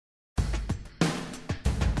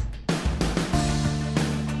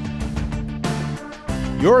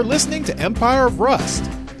You're listening to Empire of Rust,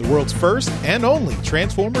 the world's first and only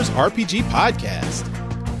Transformers RPG podcast.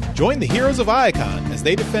 Join the heroes of Iacon as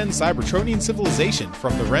they defend Cybertronian civilization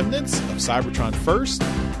from the remnants of Cybertron First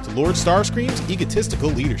to Lord Starscream's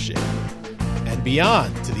egotistical leadership, and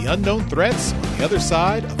beyond to the unknown threats on the other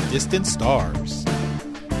side of distant stars.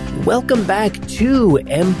 Welcome back to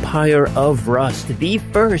Empire of Rust, the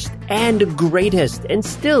first and greatest and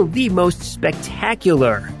still the most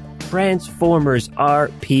spectacular Transformers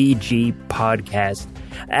RPG podcast.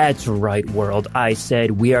 That's right, world. I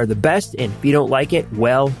said we are the best, and if you don't like it,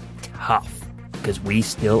 well, tough, because we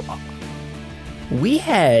still are. We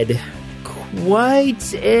had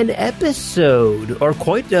quite an episode, or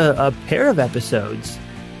quite a pair of episodes,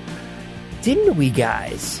 didn't we,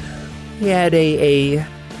 guys? We had an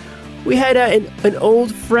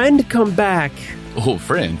old friend come back. Old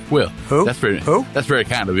friend? Well, who? That's very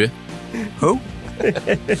kind of you. Who?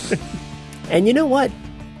 And you know what?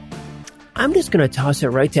 I'm just going to toss it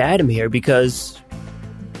right to Adam here, because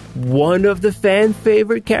one of the fan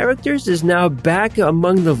favorite characters is now back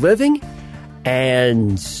among the living,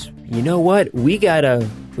 and you know what? We gotta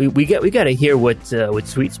hear what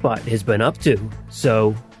Sweet Spot has been up to.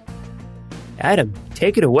 So, Adam,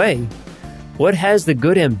 take it away. What has the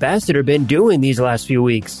good ambassador been doing these last few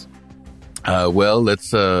weeks? Well,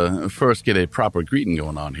 let's first get a proper greeting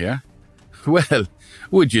going on here. Well,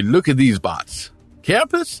 would you look at these bots?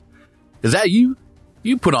 Carapace? Is that you?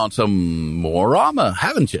 You put on some more armor,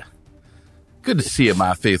 haven't you? Good to see you,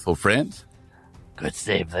 my faithful friends. Good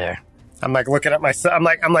save there. I'm like looking at myself.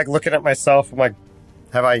 I'm like looking at myself. I'm like,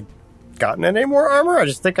 have I gotten any more armor? I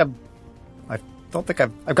don't think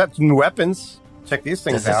I've got new weapons. Check these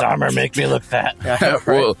things out. Does this armor make me look fat? Yeah,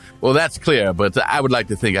 right. Well, that's clear, but I would like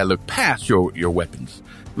to think I look past your weapons.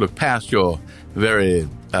 Look past your very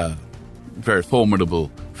formidable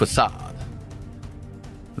facade.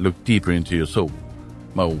 Look deeper into your soul,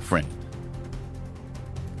 my old friend.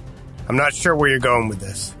 I'm not sure where you're going with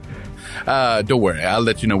this. Don't worry, I'll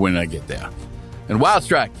let you know when I get there. And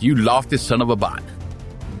Wildstrike, you lofty son of a bot.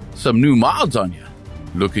 Some new mods on you.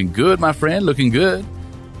 Looking good, my friend, looking good.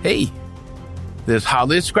 Hey, there's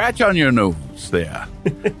hardly a scratch on your nose there.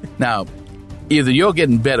 Now, either you're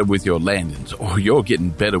getting better with your landings, or you're getting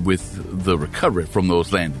better with the recovery from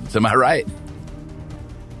those landings. Am I right?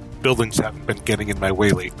 Buildings haven't been getting in my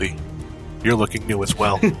way lately. You're looking new as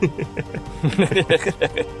well.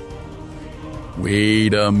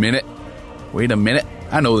 Wait a minute.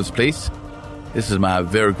 I know this place. This is my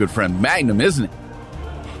very good friend Magnum, isn't it?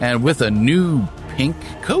 And with a new pink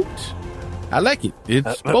coat. I like it.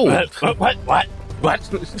 It's bold. What?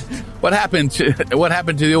 What happened to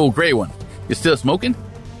the old gray one? You still smoking?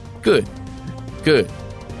 Good.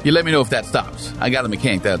 You let me know if that stops. I got a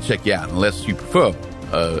mechanic that'll check you out, unless you prefer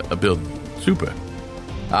a building super.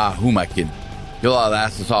 Who am I kidding? You'll all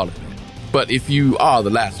last us all of it. But if you are the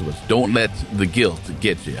last of us, don't let the guilt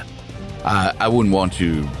get you. I wouldn't want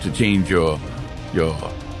you to change your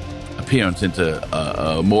appearance into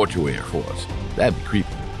a mortuary for us. That'd be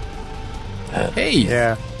creepy. Hey.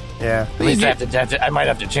 Yeah. At least I might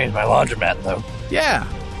have to change my laundromat, though. Yeah.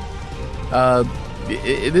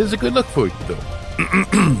 It is a good look for you, though.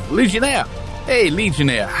 Legionnaire. Hey,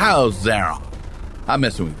 Legionnaire, how's Zaron? I'm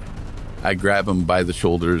messing with you. I grab him by the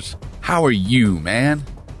shoulders. How are you, man?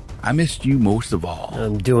 I missed you most of all.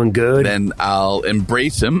 I'm doing good. Then I'll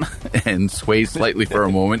embrace him and sway slightly for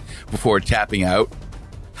a moment before tapping out.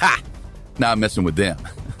 Ha! Now I'm messing with them.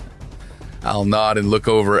 I'll nod and look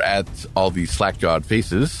over at all these slack-jawed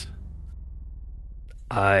faces.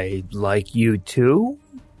 I like you too?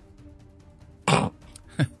 I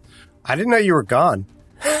didn't know you were gone.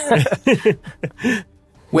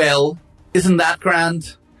 Well, isn't that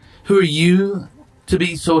grand? Who are you to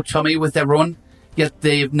be so chummy with everyone, yet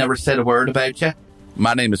they've never said a word about you?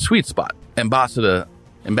 My name is Sweet Spot, ambassador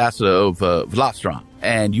of Velostron.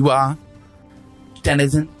 And you are?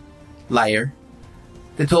 Denizen, liar.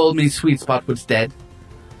 They told me Sweet Spot was dead,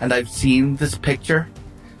 and I've seen this picture.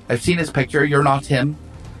 I've seen his picture. You're not him.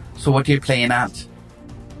 So what are you playing at?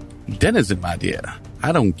 Denizen, my dear.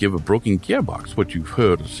 I don't give a broken gearbox what you've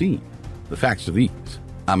heard or seen. The facts are these.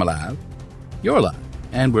 I'm alive. You're alive.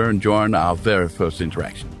 And we're enjoying our very first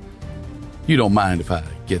interaction. You don't mind if I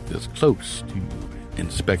get this close to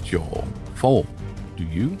inspect your form, do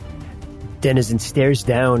you? Denizen stares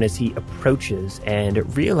down as he approaches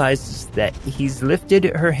and realizes that he's lifted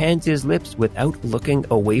her hand to his lips without looking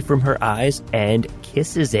away from her eyes and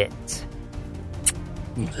kisses it.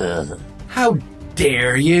 How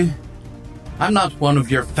dare you? I'm not one of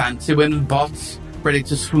your fancy women bots, ready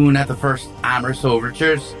to swoon at the first amorous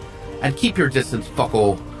overtures. And keep your distance,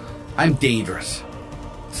 fucko. I'm dangerous.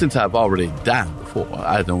 since I've already died before,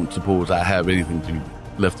 I don't suppose I have anything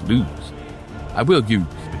left to lose. I will give you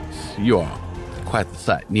space. You are quite the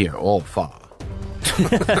sight, near or far.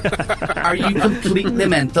 Are you completely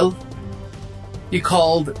mental? You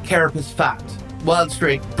called Carapace fat, wild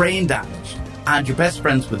straight, brain damaged, and you're best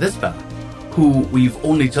friends with this fella, who we've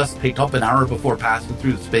only just picked up an hour before passing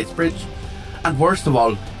through the space bridge. And worst of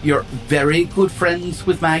all, you're very good friends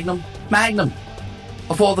with Magnum. Magnum,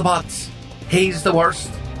 of all the bots, he's the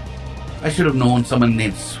worst. I should have known someone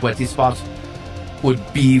named Sweaty Spot would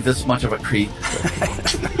be this much of a creep.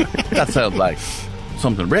 That sounds like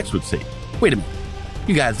something Rex would say. Wait a minute.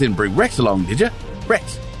 You guys didn't bring Rex along, did you?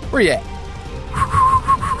 Rex, where you at?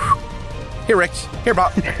 Here, Rex. Here,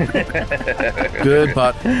 Bot. Good,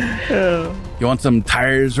 Bot. You want some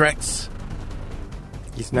tires, Rex?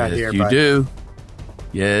 He's not here, you but do.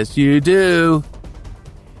 Yes, you do.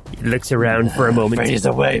 He looks around for a moment. Afraid he's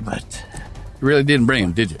away, but You really didn't bring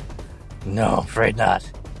him, did you? no, afraid not.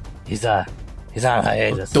 He's on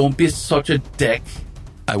hiatus. Don't be such a dick.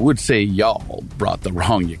 I would say y'all brought the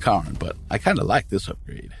wrong Yakaran, but I kind of like this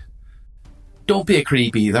upgrade. Don't be a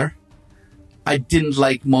creep either. I didn't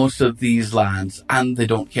like most of these lands, and they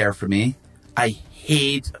don't care for me. I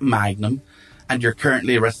hate Magnum, and you're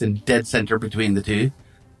currently arrested dead center between the two.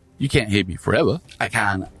 You can't hate me forever. I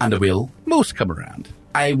can, and I will. Most come around.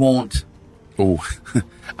 I won't. Oh,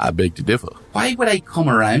 I beg to differ. Why would I come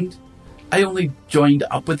around? I only joined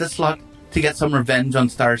up with this lot to get some revenge on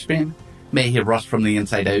Starscream. May he rust from the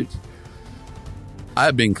inside out.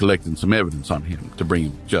 I've been collecting some evidence on him to bring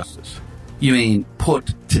him to justice. You mean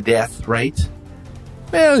put to death, right?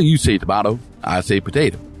 Well, you say tomato, I say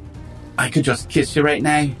potato. I could just kiss you right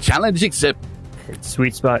now. Challenge accepted.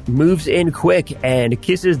 Sweet Spot moves in quick and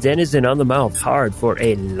kisses Denizen on the mouth hard for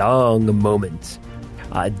a long moment.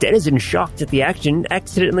 Denizen, shocked at the action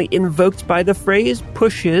accidentally invoked by the phrase,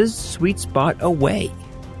 pushes Sweet Spot away.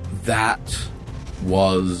 That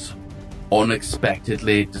was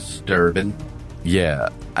unexpectedly disturbing. Yeah,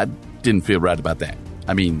 I didn't feel right about that.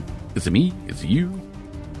 I mean, is it me? Is it you?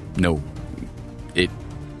 No, it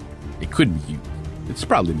couldn't be you. It's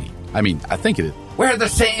probably me. I mean, I think it is. We're the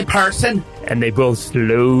same person. And they both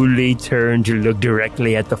slowly turn to look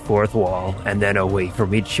directly at the fourth wall and then away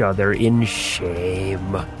from each other in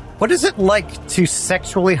shame. what is it like to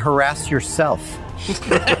sexually harass yourself?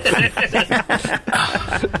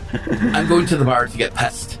 I'm going to the bar to get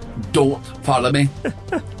pissed. Don't follow me.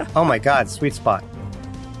 Oh my God, Sweet Spot.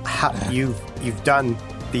 You've done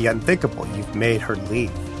the unthinkable. You've made her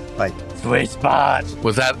leave. Like, Sweet Spot.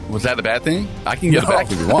 Was that a bad thing? I can get it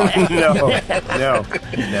back if you want.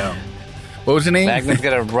 no. What was your name? Magnum's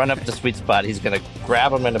gonna run up to Sweet Spot. He's gonna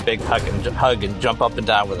grab him in a big hug and jump up and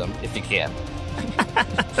down with him if he can.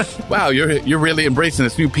 Wow, you're really embracing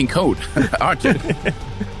this new pink coat, aren't you?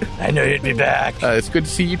 I knew you'd be back. It's good to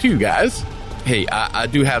see you too, guys. Hey, I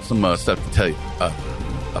do have some stuff to tell you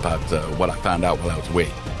about what I found out while I was away.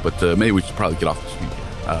 But maybe we should probably get off the street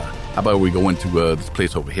here. How about we go into this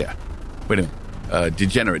place over here? Wait a minute.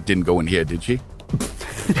 Degenerate didn't go in here, did she? Oh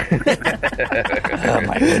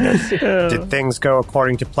my goodness. Did things go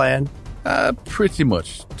according to plan? Pretty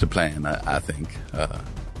much to plan, I think.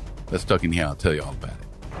 Let's duck in here. I'll tell you all about it.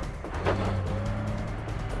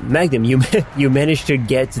 Magnum, you managed to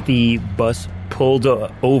get the bus pulled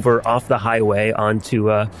over off the highway onto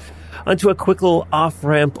a quick little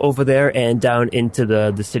off-ramp over there and down into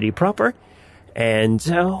the city proper. And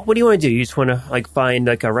what do you want to do? You just want to find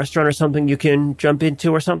a restaurant or something you can jump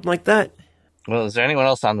into or something like that? Well, is there anyone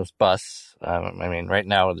else on this bus? I mean, right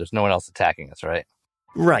now there's no one else attacking us, right?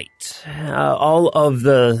 Right. All of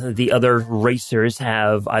the other racers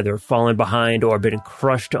have either fallen behind or been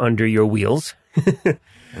crushed under your wheels.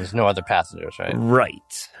 There's no other passengers, right?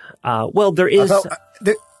 Right. Well, there is...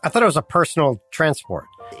 I thought it was a personal transport.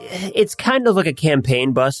 It's kind of like a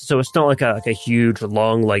campaign bus, so it's not like a huge,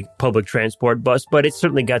 long, public transport bus, but it's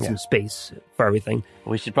certainly got some space for everything.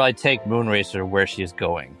 We should probably take Moonracer where she's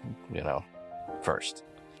going, first.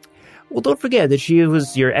 Well, don't forget that she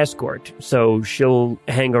was your escort, so she'll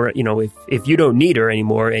hang around, if you don't need her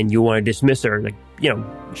anymore and you want to dismiss her,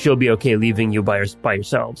 she'll be okay leaving you by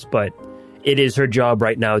yourselves, but it is her job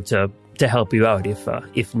right now to help you out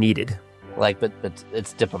if needed. But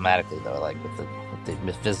it's diplomatically, though, with the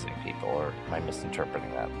visiting people, or am I misinterpreting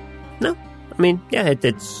that? No. I mean, yeah,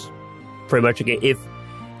 it's pretty much okay.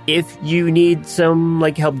 If you need some,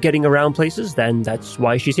 help getting around places, then that's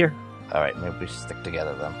why she's here. All right, maybe we should stick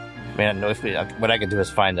together, then. I mean, I know what I could do is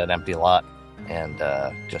find an empty lot and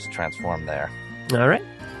just transform there. All right.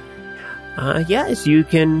 Yes, you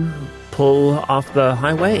can pull off the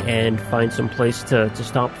highway and find some place to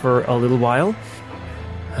stop for a little while.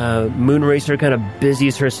 Moonracer kind of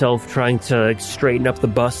busies herself trying to straighten up the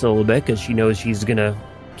bus a little bit because she knows she's gonna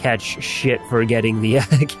catch shit for getting the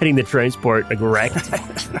getting the transport wrecked.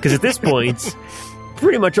 Because at this point,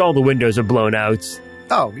 pretty much all the windows are blown out.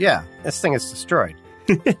 Oh yeah, this thing is destroyed.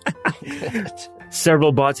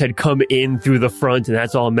 Several bots had come in through the front, and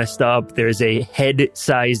that's all messed up. There's a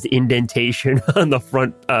head-sized indentation on the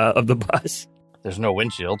front of the bus. There's no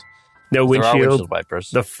windshield. No windshield. There are windshield wipers.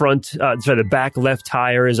 The front, the back left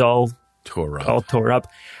tire is all tore up.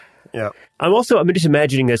 Yeah. I'm just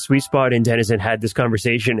imagining that Sweet Spot and Denizen had this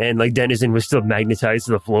conversation, and like Denizen was still magnetized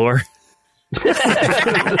to the floor.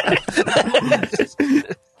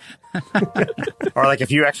 Or like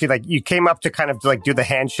if you actually like you came up to kind of like do the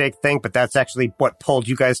handshake thing, but that's actually what pulled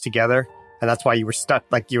you guys together, and that's why you were stuck.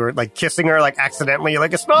 Like you were like kissing her like accidentally. You're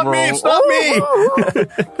like, it's not me, it's not me.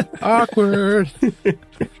 Awkward.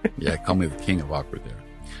 Yeah, call me the king of awkward there.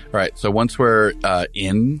 All right, so once we're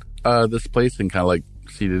in this place and kind of like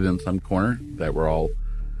seated in some corner that we're all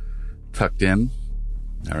tucked in.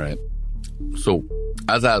 All right. So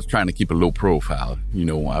as I was trying to keep a low profile,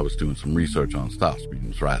 I was doing some research on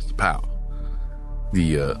Starscream's rise to power.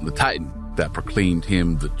 The Titan that proclaimed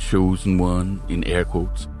him the chosen one, in air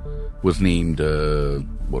quotes, was named,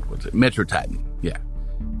 what was it? Metro Titan. Yeah.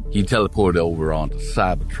 He teleported over onto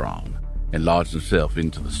Cybertron and lodged himself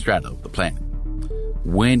into the strata of the planet.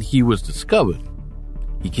 When he was discovered,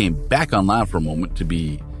 he came back online for a moment to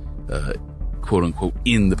be, quote unquote,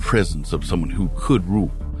 in the presence of someone who could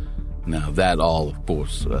rule. Now, that all, of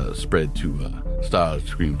course, spread to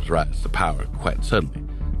Starscream's rise to power quite suddenly.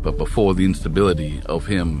 But before the instability of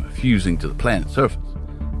him fusing to the planet's surface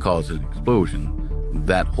caused an explosion,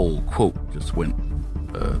 that whole quote just went,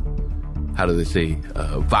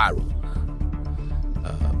 viral.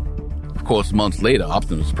 Of course, months later,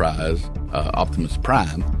 Optimus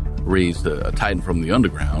Prime raised a Titan from the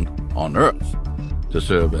underground on Earth to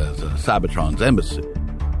serve as Cybertron's embassy,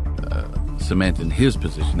 cementing his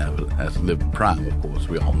position as a living prime. Of course,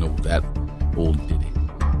 we all know that old ditty,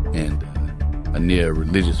 and a near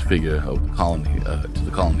religious figure of the colony to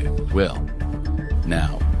the colony as well.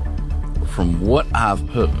 Now, from what I've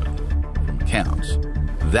heard from accounts,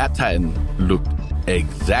 that Titan looked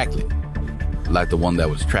exactly like the one that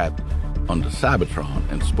was trapped under Cybertron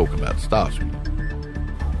and spoke about Starscream,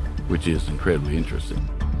 which is incredibly interesting.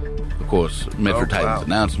 Of course, Metro Titan's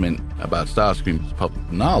announcement about Starscream is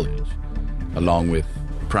public knowledge, along with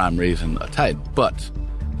Prime raising a Titan, but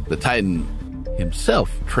the Titan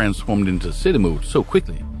himself transformed into city mode so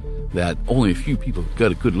quickly that only a few people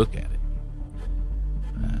got a good look at it.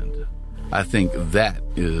 And I think that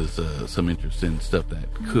is some interesting stuff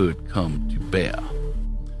that could come to bear.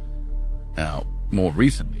 Now, more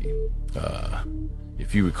recently,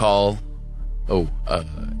 if you recall,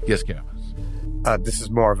 yes, Carapace. This is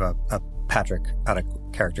more of a Patrick out of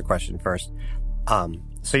character question first.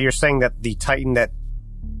 So you're saying that the Titan that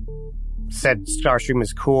said Starscream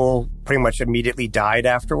is cool pretty much immediately died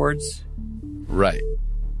afterwards? Right.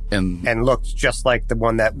 And looked just like the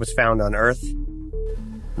one that was found on Earth?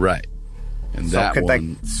 Right. And so that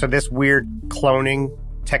one... so this weird cloning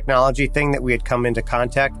technology thing that we had come into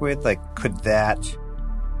contact with, could that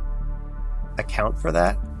account for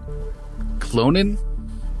that? Cloning?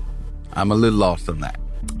 I'm a little lost on that.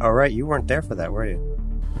 All right, you weren't there for that, were you?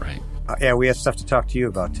 Right. Yeah, we have stuff to talk to you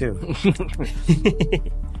about, too.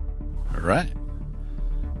 All right.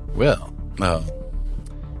 Well,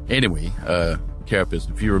 anyway, Carapace,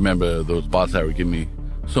 if you remember those bots that were giving me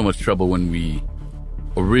so much trouble when we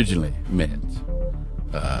originally met,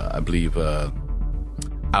 I believe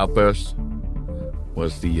Outburst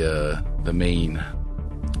was the main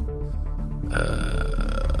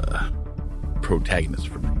protagonist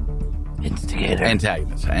for me.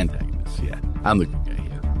 Antagonist, yeah. I'm the good guy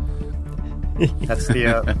here. That's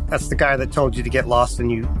the guy that told you to get lost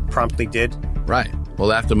and you promptly did? Right.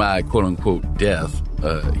 Well, after my quote-unquote death,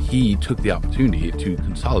 he took the opportunity to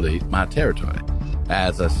consolidate my territory,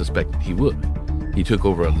 as I suspected he would. He took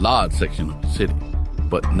over a large section of the city,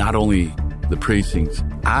 but not only the precincts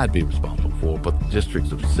I'd be responsible for, but the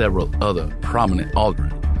districts of several other prominent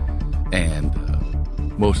aldermen. And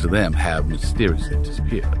most of them have mysteriously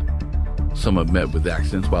disappeared. Some have met with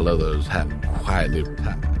accidents, while others have quietly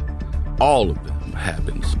retired. All of them have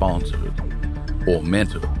been sponsored or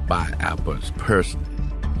mentored by Outburst personally.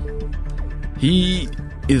 He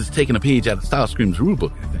is taking a page out of Starscream's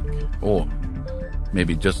rulebook, I think, or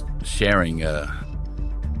maybe just sharing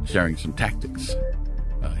some tactics.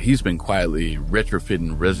 He's been quietly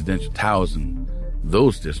retrofitting residential towers in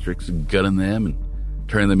those districts, gutting them and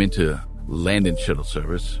turning them into landing shuttle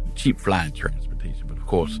service, cheap flying transportation. But of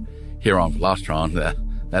course, here on Velocitron,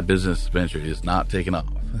 that business venture is not taking off.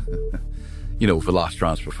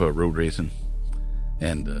 Velostrons prefer road racing,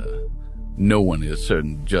 and no one is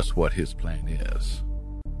certain just what his plan is.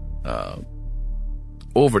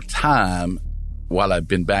 Over time, while I've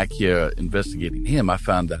been back here investigating him, I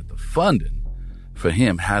found that the funding for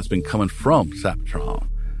him has been coming from Cybertron.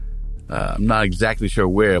 I'm not exactly sure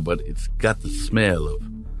where, but it's got the smell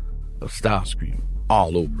of Starscream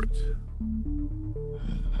all over it.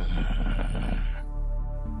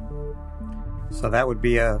 So that would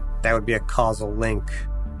be a causal link.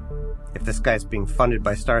 If this guy's being funded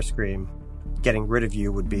by Starscream, getting rid of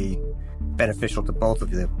you would be beneficial to both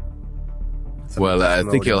of them. Well, I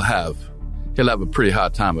think he'll have a pretty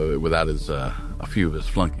hard time of it without a few of his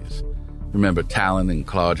flunkies. Remember Talon and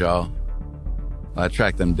Clawjaw? I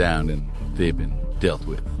tracked them down and they've been dealt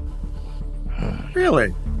with.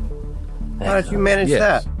 Really? How did you manage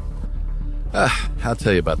that? I'll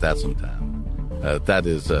tell you about that sometime.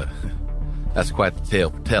 That's quite the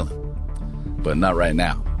tale for telling, but not right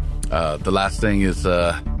now. The last thing is,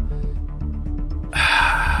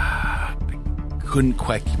 I couldn't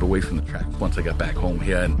quite keep away from the tracks once I got back home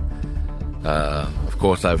here, and of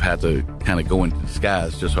course I've had to kind of go into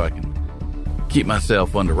disguise just so I can keep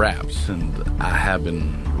myself under wraps, and I have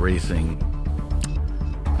been racing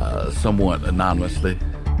somewhat anonymously.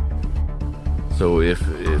 So if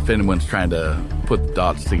anyone's trying to put the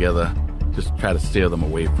dots together, just try to steer them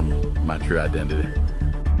away from my true identity.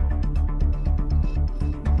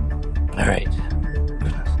 All right.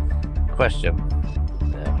 Question.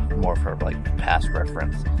 More for past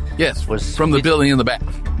reference. Yes, was from the building in the back.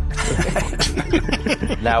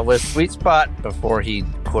 Now, was Sweet Spot, before he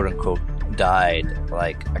quote unquote died,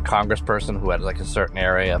 a congressperson who had a certain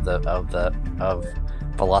area of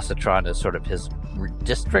Velocitron as sort of his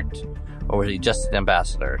district, or was he just an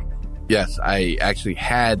ambassador? Yes, I actually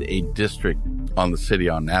had a district on the city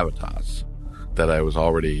on Navitas that I was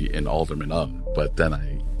already an alderman of, but then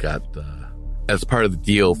I got, as part of the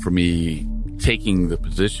deal for me taking the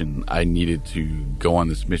position, I needed to go on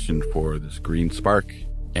this mission for this green spark,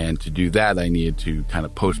 and to do that, I needed to kind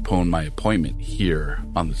of postpone my appointment here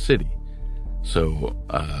on the city. So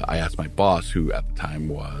I asked my boss, who at the time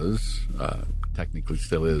was, technically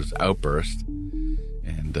still is, Outburst,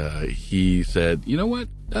 and he said, you know what,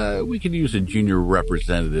 we could use a junior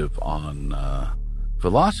representative on on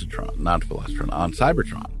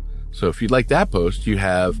Cybertron. So if you'd like that post, you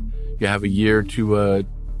have a year to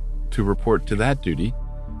report to that duty,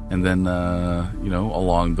 and then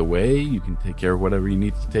along the way you can take care of whatever you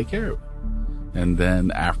need to take care of. And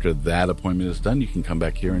then after that appointment is done, you can come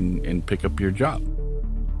back here and pick up your job.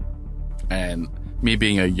 And me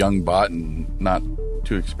being a young bot and not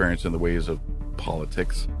too experienced in the ways of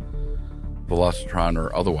politics, Velocitron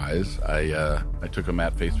or otherwise, I took him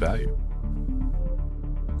at face value.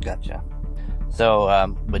 Gotcha.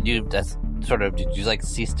 So, did you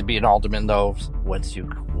cease to be an alderman though once you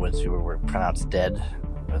were pronounced dead?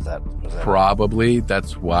 Was that probably?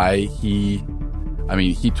 That's why he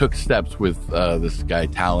took steps with this guy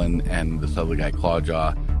Talon and this other guy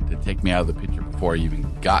Clawjaw to take me out of the picture before I even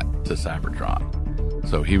got to Cybertron.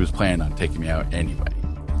 So he was planning on taking me out anyway.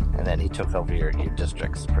 And then he took over your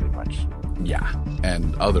districts, pretty much. Yeah,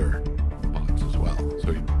 and other bots as well.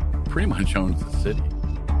 So he pretty much owns the city.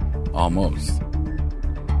 Almost.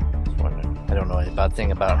 I don't know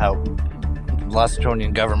anything about how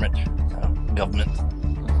Velostronian government.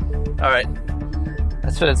 All right.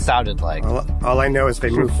 That's what it sounded like. All I know is they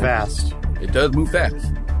move fast. It does move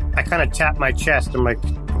fast. I kind of tap my chest. I'm like,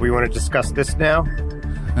 we want to discuss this now?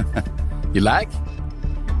 You like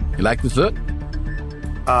this look?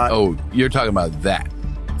 You're talking about that.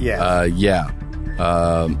 Yeah.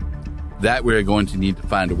 That we're going to need to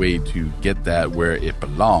find a way to get that where it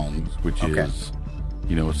belongs, which is,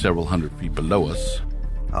 several hundred feet below us.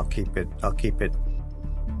 I'll keep it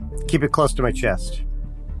close to my chest.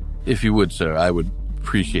 If you would, sir, I would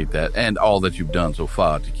appreciate that, and all that you've done so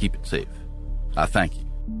far to keep it safe. I thank you.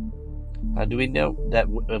 Do we know that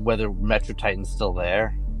whether Metro Titan's still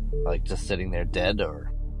there, just sitting there dead,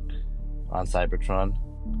 or on Cybertron,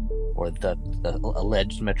 or the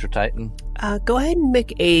alleged Metro Titan? Go ahead and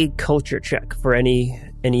make a culture check for any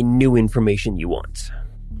new information you want.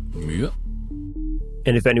 Yep.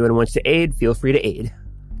 And if anyone wants to aid, feel free to aid.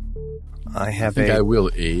 I will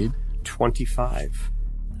aid. 25.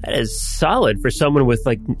 That is solid for someone with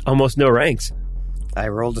almost no ranks. I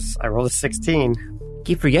rolled a 16.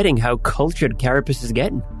 Keep forgetting how cultured Carapace is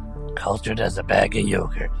getting. Cultured as a bag of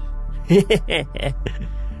yogurt.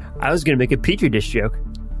 I was going to make a Petri dish joke.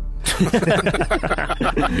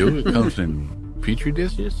 Yogurt comes in Petri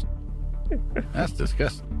dishes? That's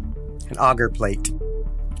disgusting. An auger plate.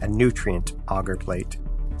 a nutrient auger plate.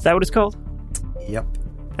 Is that what it's called? Yep.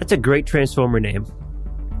 That's a great Transformer name.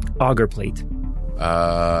 Auger plate.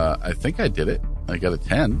 I think I did it. I got a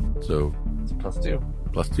 10, so It's +2.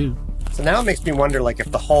 +2. So now it makes me wonder, like,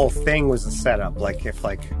 if the whole thing was a setup, like, if,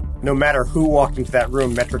 like, no matter who walked into that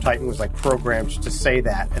room, Metro Titan was, like, programmed to say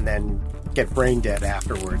that and then get brain dead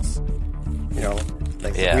afterwards. You know?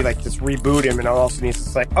 Like, Yeah. we, like, just reboot him and all of a sudden he's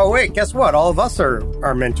just like, oh, wait, guess what? All of us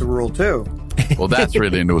are meant to rule, too. Well, that's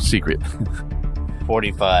really no secret.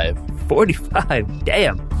 45. 45.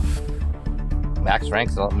 Damn. Max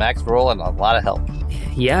ranks, max roll, and a lot of help.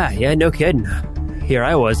 Yeah, no kidding. Here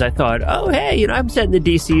I was. I thought, oh, hey, you know, I'm setting the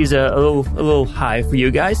DCs a little high for you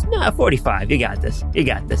guys. Nah, 45. You got this.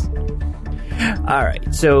 All right.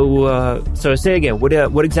 So say again.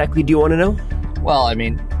 What exactly do you want to know? Well, I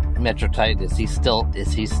mean, Metro Titan, is he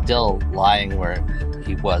still lying where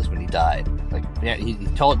he was when he died? Like, yeah, he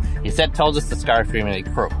told us to Starscream and he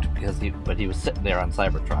croaked but he was sitting there on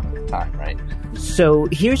Cybertron at the time, right? So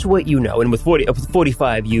here's what you know, and with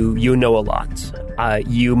 45, you know a lot.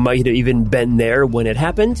 You might have even been there when it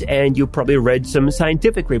happened, and you probably read some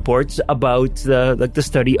scientific reports about the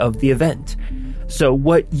study of the event. So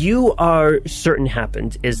what you are certain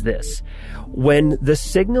happened is this: when the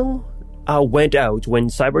signal went out, when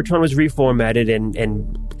Cybertron was reformatted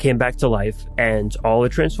and came back to life, and all the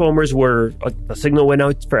Transformers were, the signal went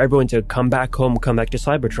out for everyone to come back home, come back to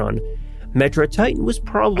Cybertron, Metro Titan was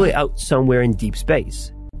probably out somewhere in deep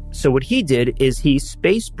space. So what he did is he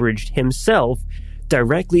space bridged himself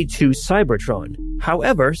directly to Cybertron.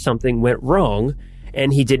 However, something went wrong,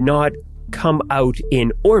 and he did not come out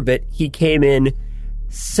in orbit. He came in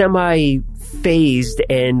semi-phased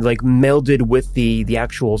and like melded with the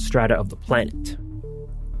actual strata of the planet.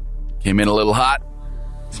 Came in a little hot.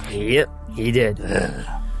 Yep, he did.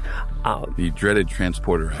 The dreaded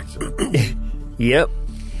transporter accident. Yep.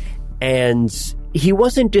 And he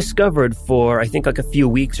wasn't discovered for, I think, like a few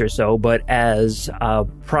weeks or so, but as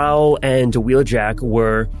Prowl and Wheeljack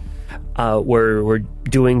were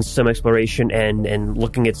doing some exploration and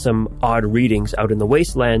looking at some odd readings out in the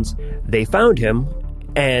wastelands, they found him,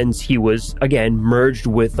 and he was, again, merged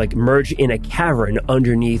in a cavern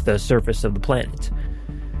underneath the surface of the planet.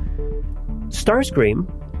 Starscream,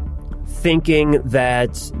 thinking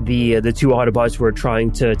that the two Autobots were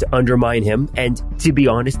trying to undermine him, and to be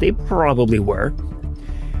honest, they probably were,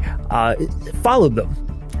 followed them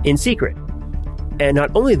in secret. And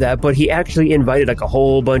not only that, but he actually invited like a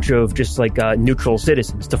whole bunch of just like neutral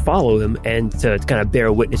citizens to follow him and to kind of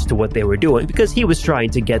bear witness to what they were doing, because he was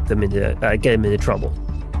trying to get them into trouble.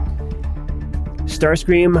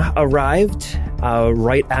 Starscream arrived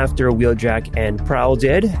right after Wheeljack and Prowl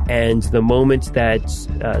did, and the moment that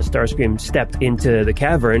Starscream stepped into the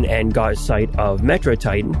cavern and got sight of Metro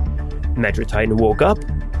Titan woke up,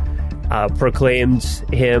 proclaimed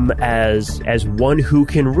him as one who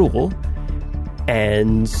can rule,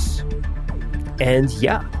 and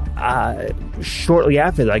shortly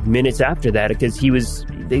after, like minutes after that, because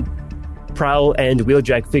Prowl and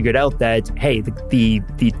Wheeljack figured out that, hey, the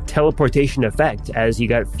teleportation effect as he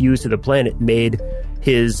got fused to the planet made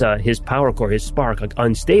his power core, his spark, like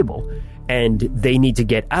unstable, and they need to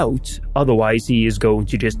get out, otherwise he is going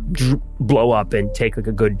to just blow up and take like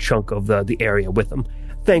a good chunk of the area with him.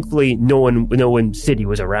 Thankfully, no one city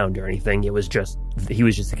was around or anything. He was just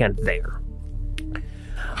kind of there.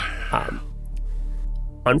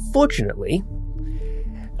 Unfortunately,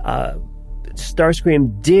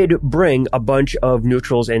 Starscream did bring a bunch of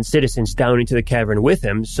neutrals and citizens down into the cavern with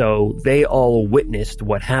him, so they all witnessed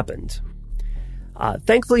what happened.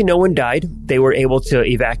 Thankfully, no one died. They were able to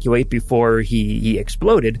evacuate before he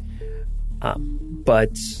exploded.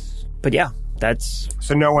 But yeah, that's...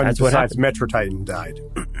 So no one that's what besides happened. Metro Titan died.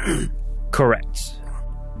 Correct.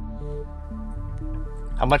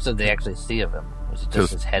 How much did they actually see of him? Was it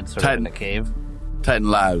just his head sort of in a cave?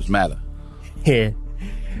 Titan lives matter. Yeah.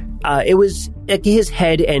 It was like his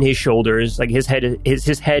head and his shoulders, like his head,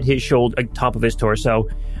 his shoulder, like top of his torso.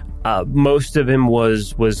 Most of him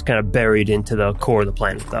was kind of buried into the core of the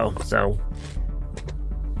planet, though. So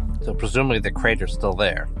presumably the crater's still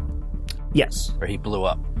there, yes, or he blew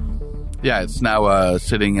up. Yeah, it's now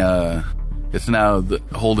sitting. It's now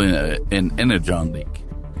holding an energon leak.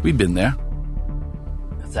 We've been there.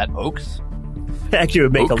 Is that Oaks? Actually,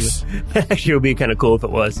 it would be kind of cool if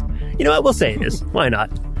it was. You know what? We'll say it is. Why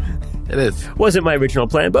not? It is. Wasn't my original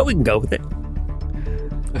plan, but we can go with it.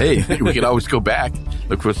 Hey, we could always go back,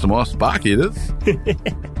 look for some more Sparkies.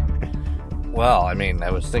 Well, I mean,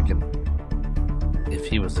 I was thinking if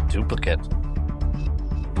he was a duplicate,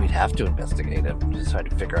 we'd have to investigate him to try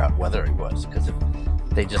to figure out whether he was. Because if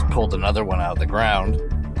they just pulled another one out of the ground,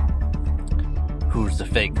 who's the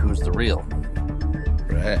fake, who's the real.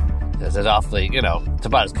 Right. Because it's awfully, it's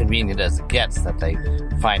about as convenient as it gets that they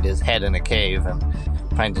find his head in a cave and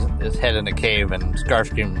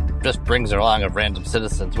Starscream just brings along of random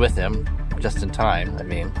citizens with him just in time. I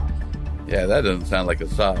mean, Yeah, that doesn't sound like a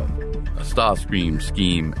Starscream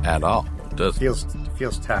scheme at all, does it?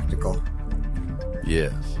 Feels tactical.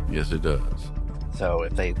 Yes, it does. so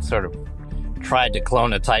if they sort of tried to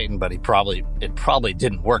clone a Titan, but it probably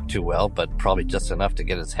didn't work too well, but probably just enough to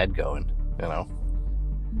get his head going,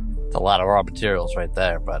 It's a lot of raw materials right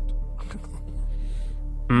there, but...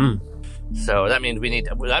 So that means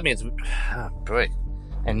boy.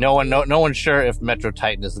 And no one's sure if Metro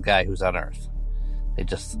Titan is the guy who's on Earth. They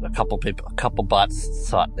just, a couple bots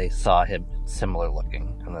saw him similar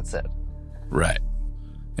looking, and that's it. Right.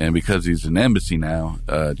 And because he's an embassy now,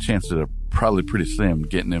 chances are probably pretty slim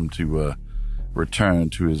getting him to return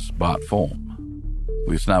to his bot form. At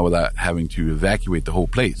least not without having to evacuate the whole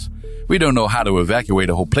place. We don't know how to evacuate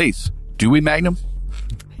a whole place, do we, Magnum?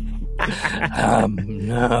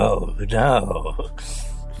 No.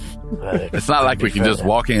 But It's not like we can just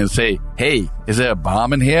walk in and say, hey, is there a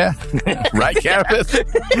bomb in here? Right, Carapace?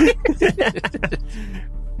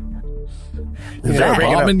 Is there a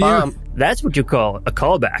bomb in you? That's what you call a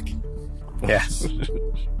callback. Yes.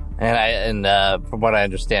 And from what I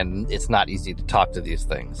understand, it's not easy to talk to these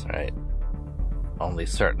things, right? Only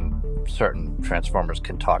certain Transformers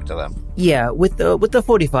can talk to them. Yeah, with the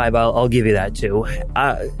 45, I'll give you that too.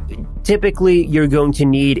 Typically, you're going to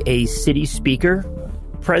need a city speaker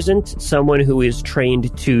present, someone who is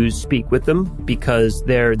trained to speak with them, because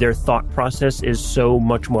their thought process is so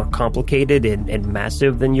much more complicated and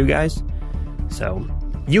massive than you guys. So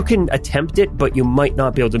you can attempt it, but you might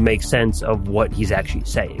not be able to make sense of what he's actually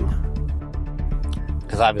saying.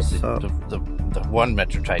 Because obviously, the one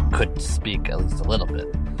Metro Titan could speak at least a little bit.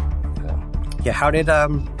 Yeah. How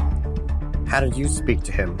did you speak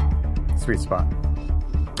to him, Sweet Spot?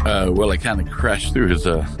 Well, I kind of crashed through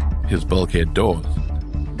his bulkhead doors.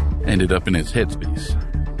 Ended up in his headspace.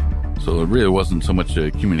 So it really wasn't so much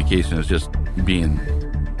a communication as just being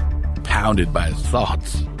pounded by his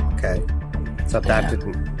thoughts. Okay. So that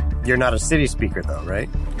didn't... You're not a city speaker, though, right?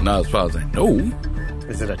 Not as far as I know.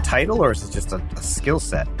 Is it a title, or is it just a skill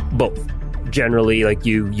set? Both. Generally, like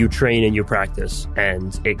you train and you practice,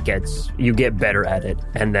 and you get better at it.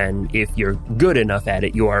 And then if you're good enough at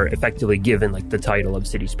it, you are effectively given like the title of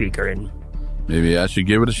city speaker. And Maybe I should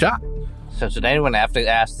give it a shot. So did anyone have to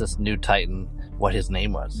ask this new Titan what his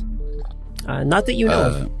name was? not that you know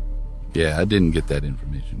of. Yeah, I didn't get that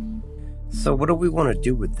information. So what do we want to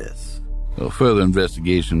do with this? Well, further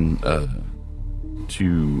investigation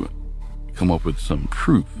to come up with some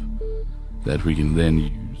proof that we can then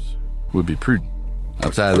use would be prudent.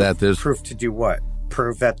 Outside of that, there's... Proof to do what?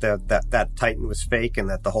 Prove that that Titan was fake and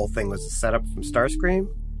that the whole thing was a setup from Starscream?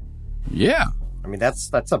 Yeah. I mean,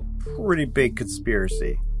 that's a pretty big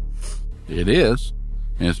conspiracy. It is.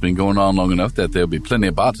 And it's been going on long enough that there'll be plenty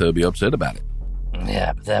of bots that'll be upset about it.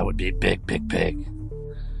 Yeah, but that would be big, big, big.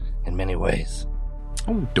 In many ways.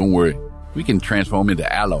 Oh, don't worry. We can transform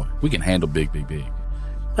into alloy. We can handle big, big, big.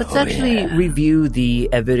 Let's actually review the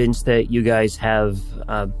evidence that you guys have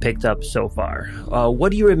picked up so far.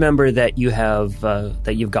 What do you remember that you have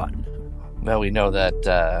that you've gotten? Well, we know that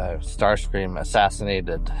Starscream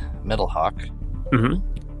assassinated Middlehawk.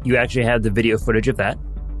 Mm-hmm. You actually have the video footage of that.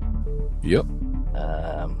 Yep.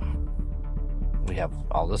 We have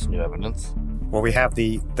all this new evidence. Well, we have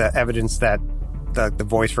the evidence that the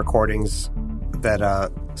voice recordings that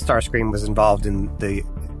Starscream was involved in the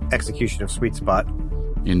execution of Sweet Spot.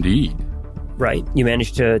 Indeed. Right. You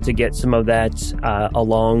managed to get some of that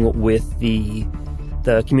along with the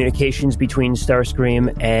communications between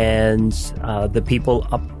Starscream and the people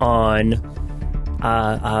up on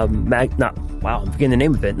I'm forgetting the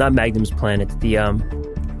name of it. Not Magnum's planet. The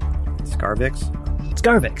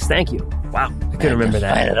Scarvix. Thank you. Wow, I couldn't remember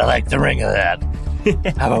that. Planet, I like the ring of that.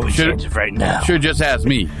 How about we change it right now? Sure, just ask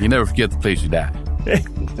me. You never forget the place you died.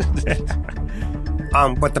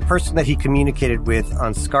 But the person that he communicated with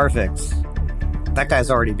on Scarvix, that guy's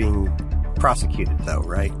already being prosecuted, though,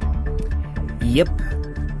 right? Yep.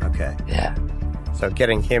 Okay. Yeah. So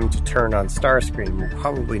getting him to turn on Starscream will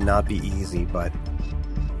probably not be easy, but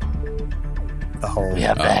the whole... We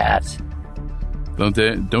have that. Don't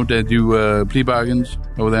they do plea bargains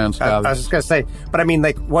over there in Scotland? I was just going to say, but I mean,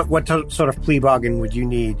 like, what sort of plea bargain would you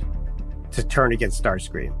need to turn against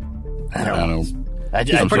Starscream? I don't know. I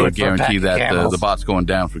I'm sure I guarantee that the the bot's going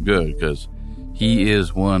down for good, because he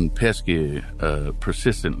is one pesky,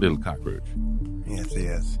 persistent little cockroach. Yes, he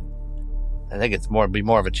is. I think it's be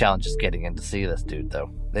more of a challenge just getting in to see this dude,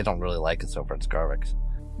 though. They don't really like us over at Scarvix.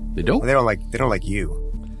 They don't? They don't like you.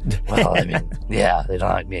 Well, I mean, yeah, they don't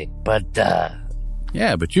like me. But,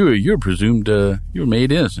 Yeah, but you're presumed, you were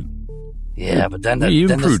made innocent. yeah, but then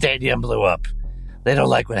the stadium blew up. They don't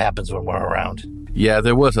like what happens when we're around. Yeah,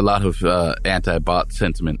 there was a lot of anti-bot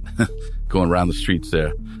sentiment going around the streets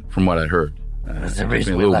there, from what I heard. That's the It took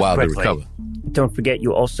reason me a we little left while to quickly. recover. Don't forget,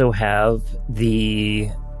 you also have the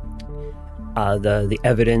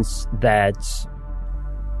evidence that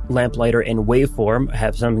Lamplighter and Waveform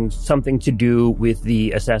have something to do with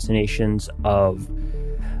the assassinations of,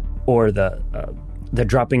 or the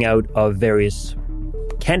dropping out of various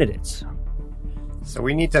candidates. So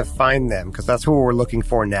we need to find them because that's who we're looking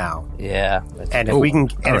for now. Yeah. And if we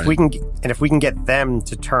can get them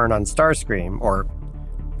to turn on Starscream, or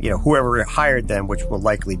whoever hired them, which will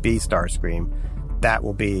likely be Starscream, that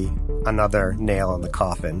will be another nail in the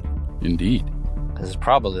coffin. Indeed. This is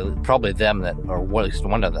probably them that, or at least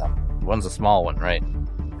one of them. One's a small one, right?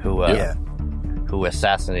 Who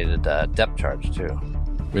assassinated Depth Charge too.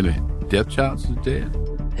 Wait a minute. Death Charge is dead?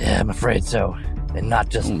 Yeah, I'm afraid so. And not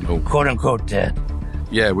just Oh, no. quote unquote dead.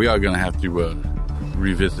 Yeah, we are going to have to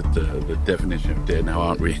revisit the definition of dead now,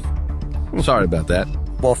 aren't we? Sorry about that.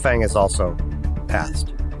 Wolfang is also passed.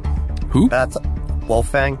 Who? That's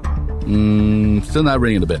Wolfang. Still not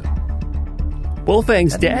ringing the bell.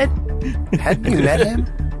 Wolfang's dead? Hadn't you met him?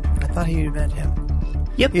 I thought you met him.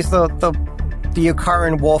 Yep. He's the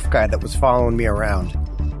Yakaran wolf guy that was following me around.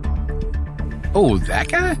 Oh, that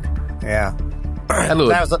guy? Yeah. Had a little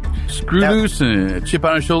That was screw loose and a chip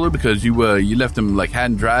on his shoulder because you left him like high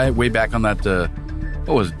and dry way back on that,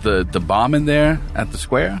 what was it, the bomb in there at the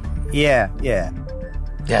square? Yeah. Yeah,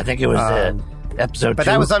 I think it was episode 2. But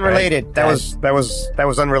that was unrelated. Right? That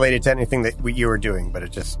was unrelated to anything that you were doing. But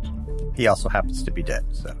he also happens to be dead.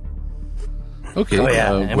 So Okay. Oh,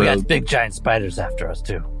 yeah. And we well, got big giant spiders after us,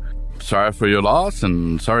 too. sorry for your loss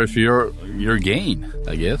and sorry for your gain,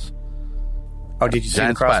 I guess. oh, did you see the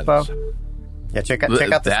Giant crossbow? spiders. Yeah, check out this.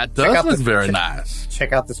 That check does out look this, very check, nice.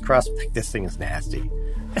 Check out this crossbow. This thing is nasty.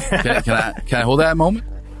 Can I hold that a moment?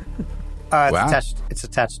 It's Wow.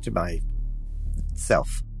 attached to my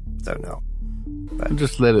self. So no.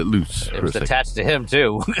 Just let it loose. It for was a second. attached to him,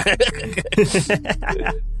 too.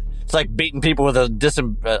 It's like beating people with a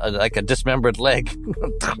dismembered leg.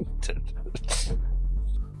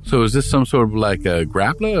 So is this some sort of like a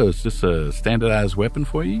grappler, or is this a standardized weapon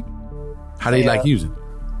for you? How do you like using it?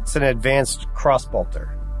 It's an advanced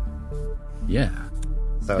crossbolter. Yeah,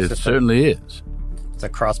 So it it's just certainly is. it's a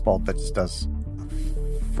crossbolt that just does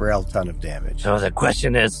a real ton of damage. So the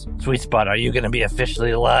question is, Sweet Spot, are you going to be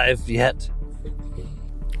officially alive yet?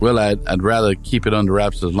 Well, I'd rather keep it under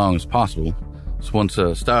wraps as long as possible. So once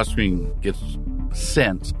Starscream gets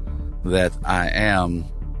sent that I am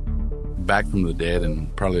back from the dead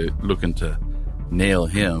and probably looking to nail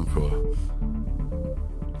him for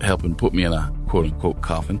helping put me in a quote-unquote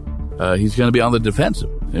coffin, he's going to be on the defensive,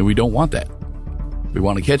 and we don't want that. We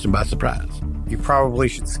want to catch him by surprise. You probably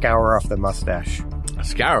should scour off the mustache. A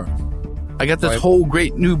scour. I got this Right. whole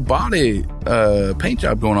great new body paint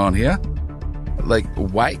job going on here. Like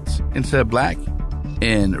white instead of black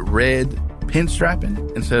and red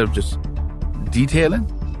pinstriping instead of just detailing.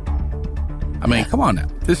 I mean, come on now.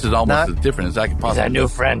 This is almost as different as I could He's possibly our new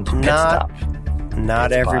friend, Pit Not- Stop. Not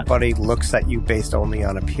Pit Spot. everybody looks at you based only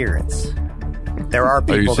on appearance. There are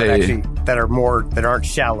you people that say- that aren't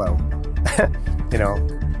shallow. You know,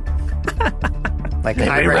 like They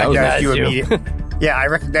I recognize recognized you you. immediately. Yeah, I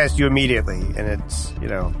recognized you immediately, and it's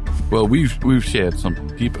Well, we've shared something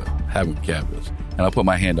deeper, haven't we, Cavaliers? And I'll put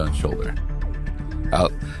my hand on his shoulder.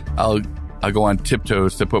 I'll go on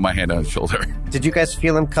tiptoes to put my hand on his shoulder. Did you guys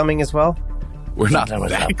feel him coming as well? We're not That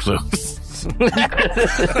was that up. close.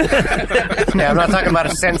 Yeah, I'm not talking about a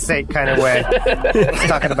sensate kind of way. I'm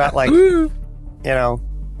talking about like,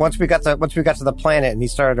 once we got to the planet and he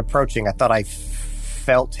started approaching, I thought I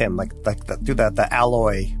felt him do the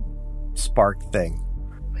alloy spark thing.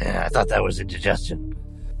 Yeah, I thought that was indigestion.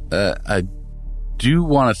 I do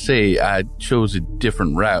want to say I chose a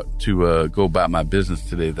different route to go about my business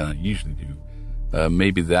today than I usually do.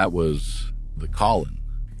 Maybe that was the calling.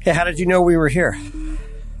 Hey, how did you know we were here?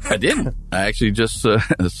 I didn't. I actually just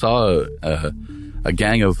saw a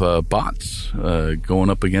gang of bots going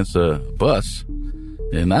up against a bus,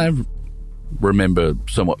 and I remember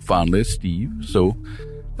somewhat fondly Steve, so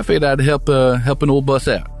I figured I'd help an old bus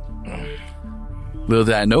out. Little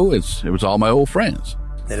did I know, it was all my old friends.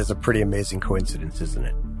 That is a pretty amazing coincidence, isn't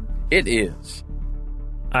it? It is.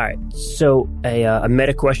 All right, so a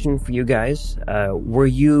meta question for you guys. Were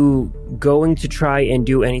you going to try and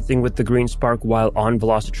do anything with the green spark while on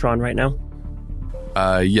Velocitron right now?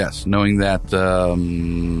 Yes, knowing that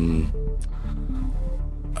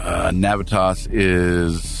Navitas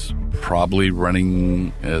is probably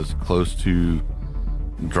running as close to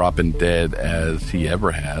dropping dead as he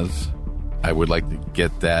ever has, I would like to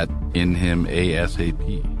get that in him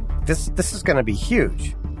ASAP. This is going to be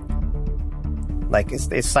huge. Like, is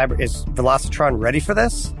Velocitron ready for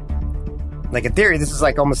this? Like, in theory, this is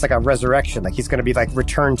like almost like a resurrection. Like, he's going to be like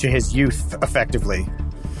returned to his youth, effectively.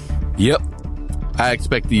 Yep. I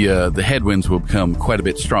expect the headwinds will become quite a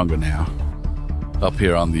bit stronger now up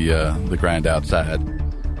here on the ground outside.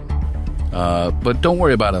 But don't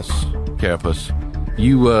worry about us, Carapace.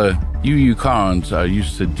 You Yukarans are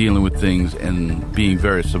used to dealing with things and being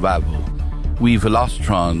very survivable. We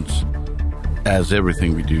Velocitrons, as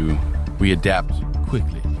everything we do, we adapt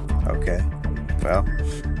quickly. Okay. Well,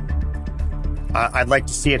 I'd like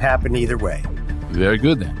to see it happen either way. Very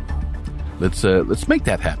good then. Let's make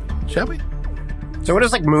that happen, shall we? So what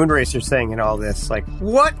is like Moonracer saying in all this? Like,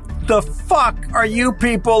 what the fuck are you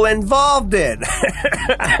people involved in?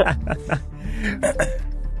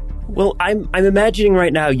 Well, I'm imagining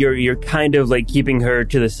right now you're kind of like keeping her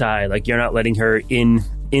to the side, like you're not letting her in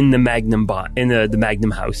the Magnum in the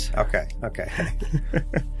Magnum house. Okay.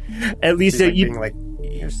 At least She's like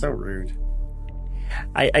you're so rude.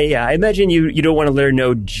 I imagine you don't want to let her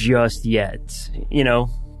know just yet,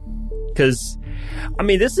 because I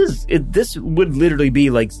mean this would literally be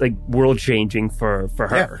like world changing for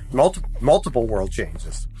her. Yeah, multiple world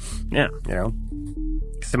changes. Yeah,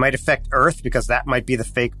 because it might affect Earth because that might be the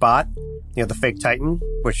fake bot, the fake Titan,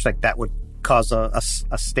 which like that would cause a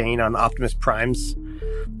stain on Optimus Prime's,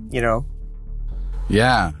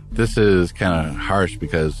 Yeah, this is kind of harsh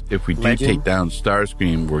because if we do take down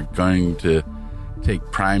Starscream, we're going to take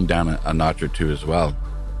Prime down a notch or two as well.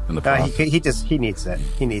 In the process. He needs that.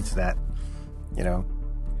 He needs that.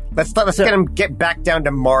 Let's get him get back down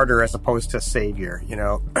to martyr as opposed to savior.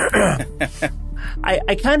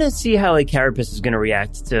 I kind of see how like Carapace is going to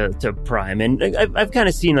react to Prime, and I've kind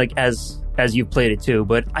of seen like as you've played it too,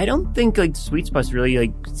 but I don't think like Sweet Spot's really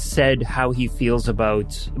like said how he feels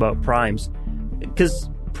about Primes, because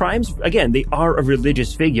Primes, again, they are a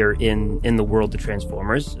religious figure in the world of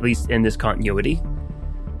Transformers, at least in this continuity.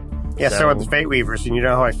 Yeah, so are the Fate Weavers, and you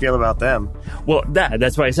know how I feel about them. Well,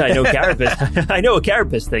 that's why I said I know Carapace. I know what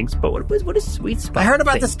Carapace thinks, but what is Sweet Spot? I heard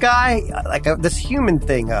about this guy, this human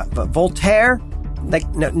thing, Voltaire. Like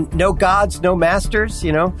no gods, no masters.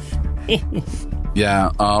 Yeah,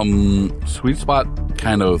 Sweet Spot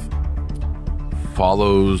kind of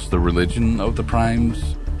follows the religion of the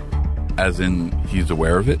Primes, as in he's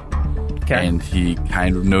aware of it, and he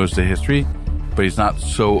kind of knows the history, but he's not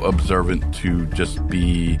so observant to just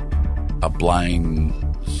be a blind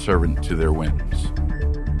servant to their whims.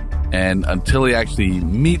 And until he actually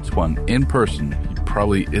meets one in person, he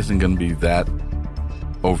probably isn't going to be that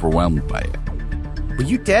overwhelmed by it. Were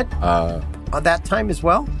you dead on that time as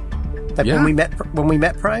well? Yeah. When we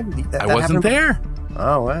met Prime, I wasn't there.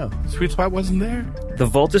 Oh wow, Sweet Spot wasn't there. The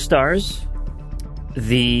Vault of Stars,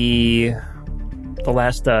 the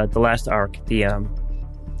last arc,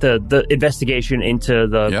 the investigation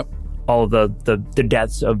into all of the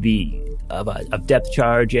deaths of Depth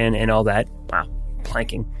Charge and all that. Wow,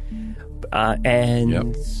 planking.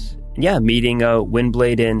 Meeting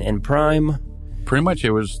Windblade and Prime. Pretty much,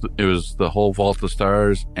 it was the whole Vault of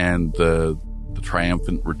Stars and the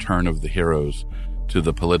triumphant return of the heroes to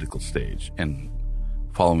the political stage, and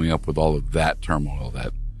following up with all of that turmoil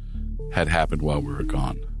that had happened while we were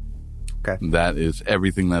gone. Okay, that is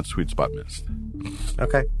everything that Sweet Spot missed.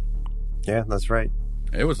 Okay, yeah, that's right.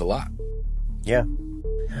 It was a lot. Yeah.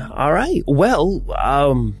 All right. Well,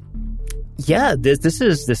 this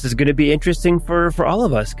is going to be interesting for all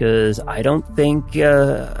of us, because I don't think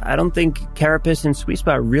Carapace and Sweet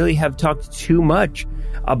Spot really have talked too much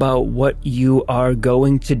about what you are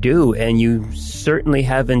going to do, and you certainly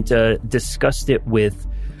haven't discussed it with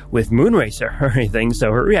Moonracer or anything.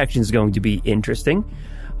 So her reaction is going to be interesting.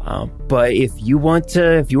 But if you want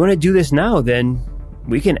to do this now, then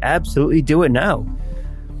we can absolutely do it now.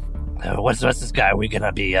 What's this guy? Are we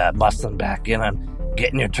gonna be muscling back in on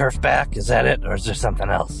getting your turf back? Is that it, or is there something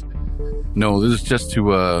else? No, this is just to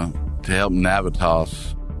help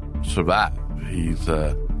Navitas survive. He's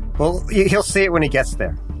well, he'll see it when he gets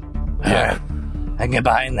there. Yeah, I can get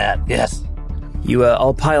behind that. Yes. You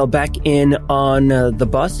all pile back in on the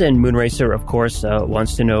bus, and Moonracer, of course,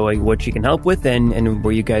 wants to know what she can help with and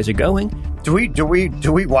where you guys are going. Do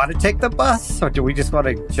we want to take the bus, or do we just want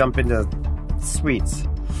to jump into Sweets?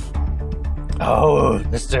 Oh,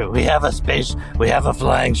 mister, we have a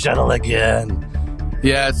flying shuttle again.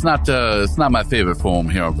 Yeah, it's not my favorite form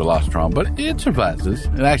here on Velocitron, but it survives.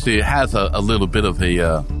 It actually has a little bit of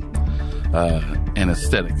an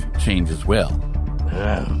aesthetic change as well.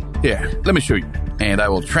 Here, let me show you. And I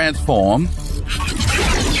will transform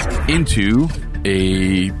into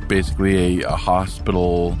basically a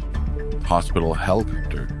hospital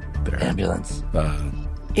helicopter there. Ambulance.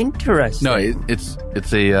 Interesting. No, it's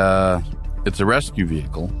a rescue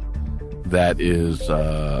vehicle that is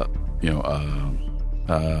the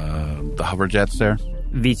hover jets there.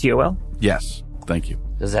 VTOL? Yes, thank you.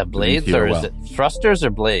 Does it have blades or is it thrusters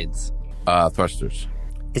or blades? Thrusters.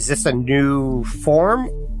 Is this a new form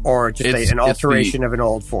or just an alteration of an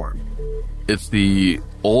old form? It's the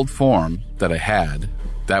old form that I had.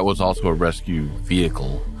 That was also a rescue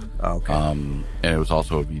vehicle. Okay. And it was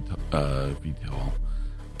also a VTOL.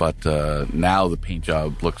 But now the paint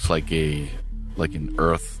job looks like an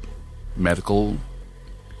Earth medical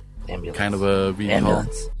Ambulance. kind of a VTOL.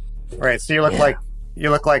 Ambulance. Right. So you look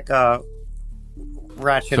like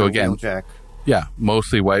Ratchet So and again- Wheeljack. Yeah,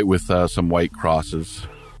 mostly white with some white crosses.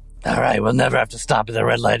 All right, we'll never have to stop at the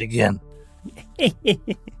red light again.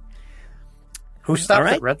 Who stopped All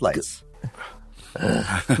right. at red lights?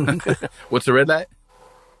 What's the red light?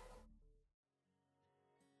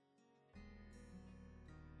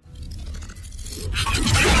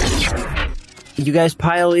 You guys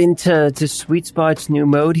pile into Sweet Spot's new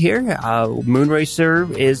mode here.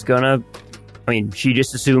 Moonracer is gonna. I mean, she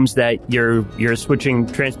just assumes that you're switching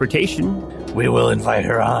transportation. We will invite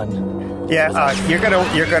her on. Yeah, you're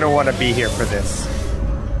gonna want to be here for this.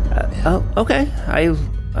 Oh, okay.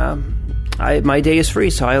 My day is free,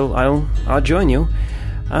 so I'll join you.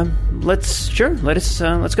 Let's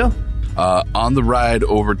go. On the ride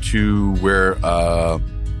over to where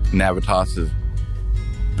Navitas is,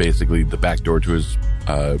 basically the back door to his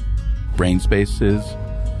brain space is,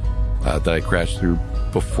 that I crashed through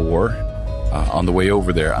before. On the way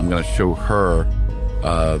over there, I'm going to show her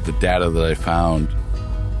the data that I found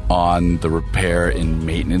on the repair and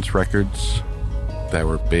maintenance records that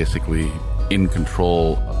were basically in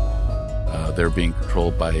control. They're being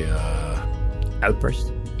controlled by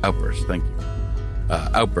Outburst. Outburst. Thank you.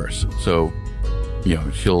 Outburst. So,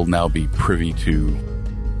 she'll now be privy to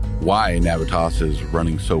why Navitas is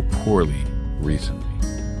running so poorly recently.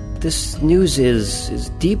 This news is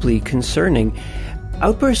deeply concerning.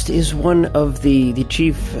 Outburst is one of the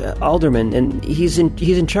chief aldermen, and he's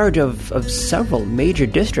in charge of several major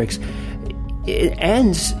districts,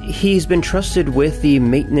 and he's been trusted with the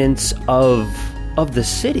maintenance of the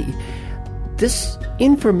city. This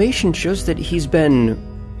information shows that he's been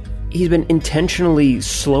intentionally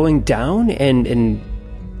slowing down and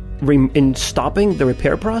stopping the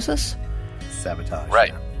repair process. Sabotage.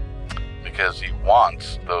 Right. Because he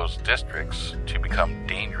wants those districts to become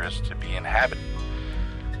dangerous to be inhabited.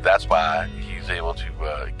 That's why he's able to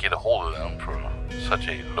get a hold of them for such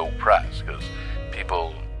a low price, because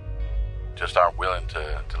people just aren't willing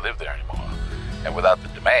to live there anymore. And without the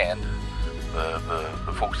demand,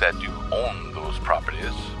 the folks that do own those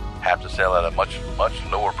properties have to sell at a much, much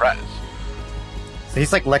lower price. So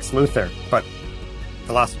he's like Lex Luthor, but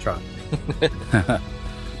Velocitron.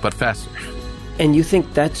 But faster. And you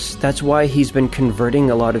think that's why he's been converting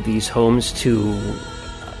a lot of these homes to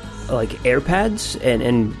like airpads,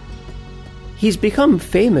 and he's become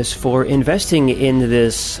famous for investing in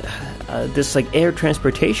this like air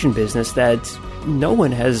transportation business that no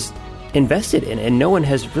one has invested in and no one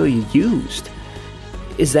has really used.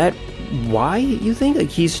 Is that why you think like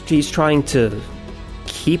he's trying to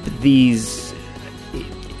keep these?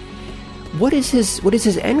 What is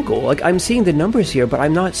his end goal? Like, I'm seeing the numbers here, but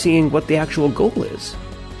I'm not seeing what the actual goal is.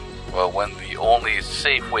 Well, when the only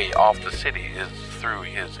safe way off the city is through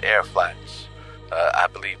his air flights, I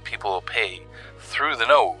believe people will pay through the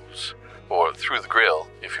nose, or through the grill,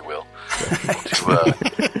 if you will,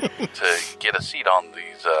 to get a seat on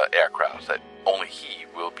these aircrafts that only he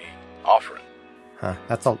will be offering. Huh?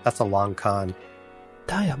 That's a long con.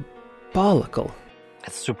 Diabolical.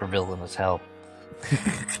 It's super villain as hell.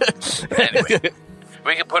 Anyway,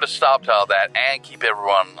 we can put a stop to all that and keep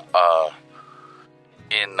everyone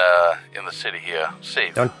in the city here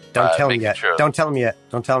safe. Don't tell him yet. Sure. Don't tell him yet.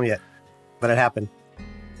 Don't tell him yet. Let it happen.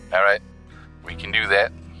 All right, we can do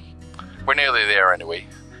that. We're nearly there anyway.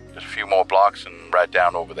 Just a few more blocks and right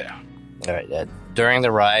down over there. All right. During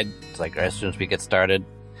the ride, it's like as soon as we get started,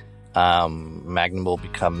 Magnum will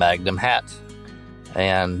become Magnum Hat,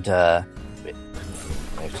 and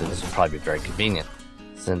actually, this will probably be very convenient,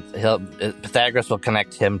 since Pythagoras will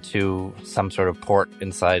connect him to some sort of port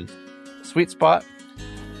inside Sweet Spot,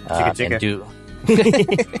 Chicka, and do.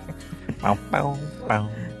 Bow, bow, bow.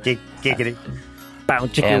 Giggity. Bow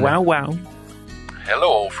chicka And- wow wow. Hello,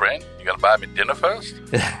 old friend. You gonna buy me dinner first?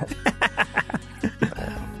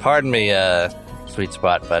 Pardon me, Sweet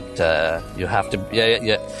Spot, but you have to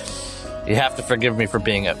you have to forgive me for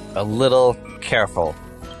being a little careful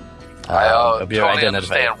I of your totally identity.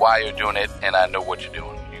 understand why you're doing it, and I know what you're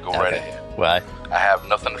doing. You go right ahead. Why? I have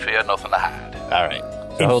nothing to fear, nothing to hide. All right.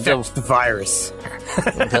 So he'll do, Infect the virus.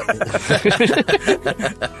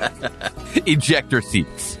 Ejector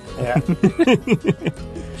seats. Yeah.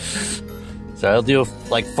 so he'll do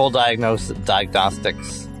like full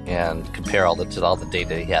diagnostics and compare all the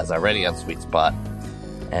data he has already on Sweet Spot,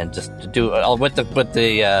 and just to do with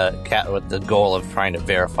the goal of trying to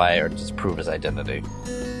verify or disprove his identity.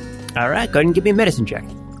 All right, go ahead and give me a medicine check.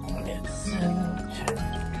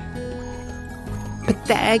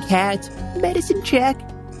 Mag hat, medicine check.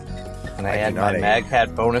 Can I add my Mag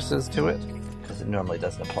Hat bonuses to it? Because it normally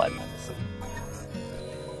doesn't apply to medicine.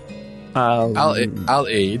 I'll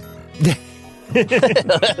aid.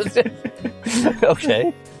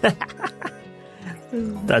 Okay.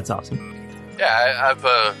 That's awesome. Yeah,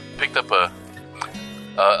 I've picked up a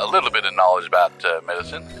little bit of knowledge about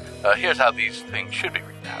medicine. Here's how these things should be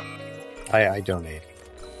written down. I donate.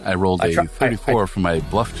 I rolled a 34 for my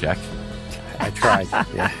bluff check. I tried.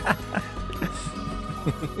 Yeah.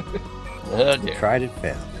 Oh, dear. Tried and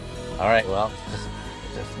failed. All right, well,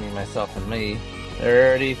 just me, myself, and me.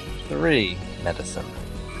 33 medicine.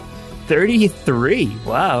 33.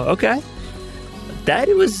 Wow, okay. That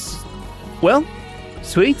was, well,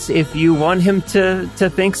 Sweets, if you want him to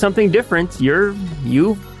think something different, you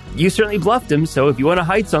certainly bluffed him, so if you want to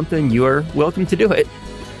hide something, you're welcome to do it.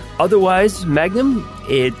 Otherwise, Magnum,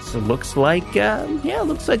 it looks like,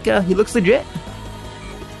 he looks legit.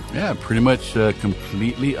 Yeah, pretty much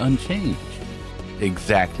completely unchanged.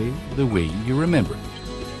 Exactly the way you remember it.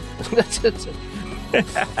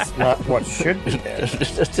 It's not what should be there.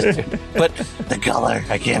 But the color,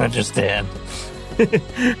 I can't understand.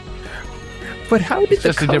 But how did It's the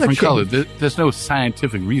just a color different change? color. There's no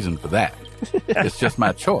scientific reason for that. It's just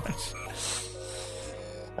my choice.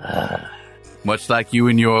 Much like you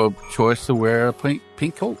and your choice to wear a pink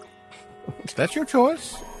coat. That's your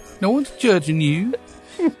choice. No one's judging you.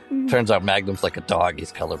 Turns out Magnum's like a dog.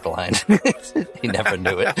 He's colorblind. He never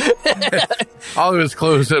knew it. All of his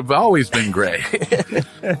clothes have always been gray.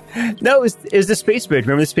 No, it was the space bridge.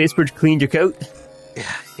 Remember the space bridge cleaned your coat?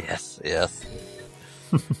 Yes. It's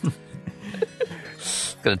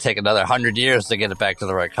going to take another 100 years to get it back to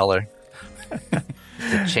the right color.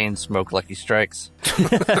 The chain smoke Lucky Strikes.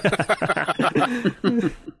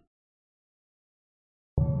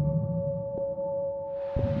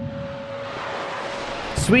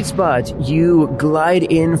 Sweet Spot, you glide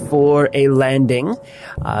in for a landing.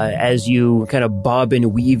 As you kind of bob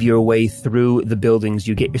and weave your way through the buildings,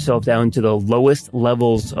 you get yourself down to the lowest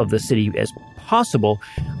levels of the city as possible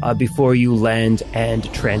before you land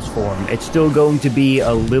and transform. It's still going to be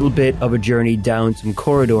a little bit of a journey down some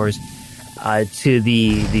corridors to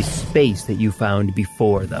the space that you found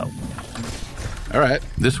before, though. All right,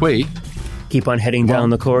 this way. Keep on heading down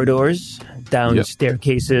the corridors, down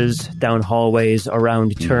staircases, down hallways,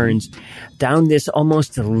 around turns, down this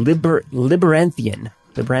almost labyrinthine.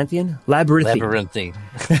 Labyrinthine. You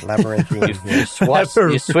swap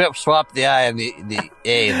the I and the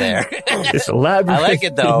A there. This labyrinth. I like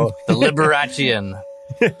it though. The Liberacean.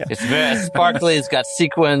 It's very sparkly. It's got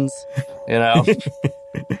sequins. You know.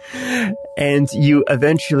 And you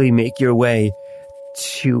eventually make your way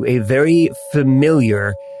to a very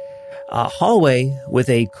familiar hallway with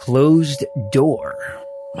a closed door.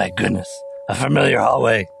 My goodness, a familiar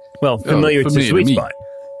hallway. Well, familiar to familiar Sweet to me. Spot.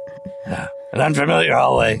 An unfamiliar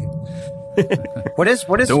hallway. What is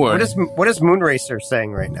Don't worry. Moonracer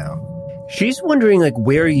saying right now? She's wondering like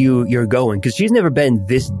where you're going because she's never been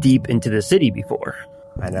this deep into the city before.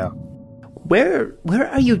 I know. Where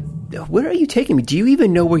are you taking me? Do you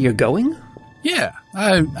even know where you're going? Yeah,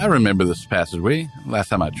 I remember this passageway. Last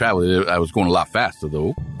time I traveled, I was going a lot faster, though,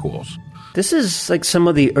 of course. This is like some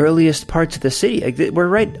of the earliest parts of the city. Like, we're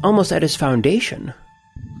right almost at its foundation.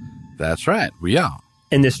 That's right, we are.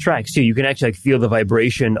 And this tracks too. You can actually like feel the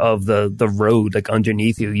vibration of the road like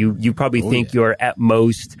underneath you. You probably think you're at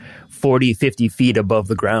most 40, 50 feet above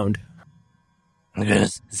the ground. My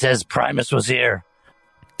goodness, it says Primus was here.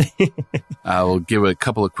 I will give it a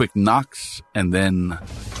couple of quick knocks and then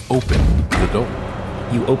open the door.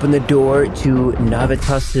 You open the door to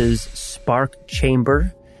Navitus's spark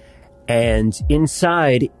chamber, and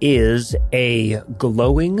inside is a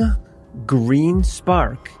glowing green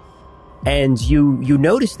spark. And you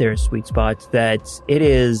notice there, Sweet Spot, that it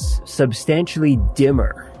is substantially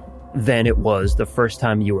dimmer than it was the first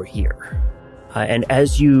time you were here. And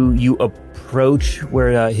as you approach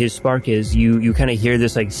where his spark is, you kind of hear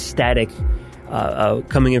this like static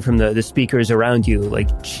coming in from the speakers around you, like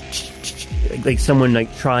someone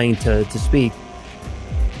like trying to speak.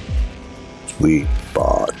 Sweet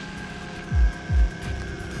Spot.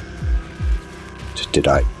 Did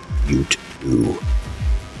I? You too?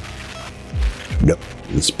 No,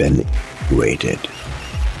 it's been rated.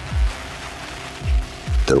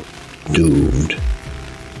 The doomed.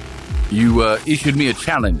 You issued me a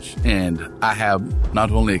challenge, and I have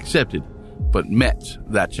not only accepted, but met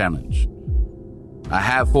that challenge. I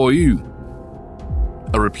have for you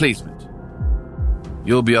a replacement.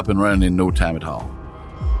 You'll be up and running in no time at all.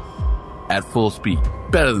 At full speed.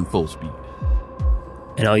 Better than full speed.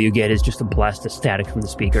 And all you get is just a blast of static from the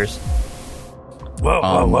speakers.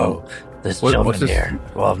 Whoa. This gentleman here.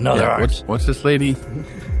 Well, no, there aren't. What's this lady?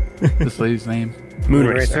 This lady's name?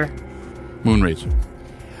 Moonracer. Moonracer.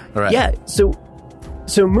 All right. Yeah, so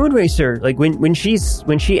Moonracer, like when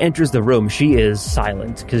she enters the room, she is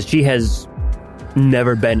silent because she has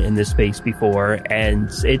never been in this space before, and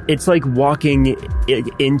it's like walking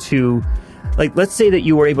into, like, let's say that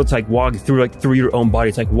you were able to like walk through your own body.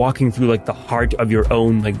 It's like walking through like the heart of your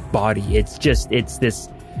own like body. It's this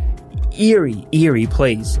eerie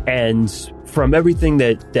place, and from everything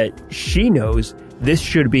that she knows, this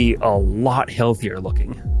should be a lot healthier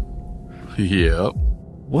looking. Yep.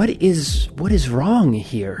 What is wrong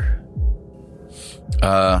here?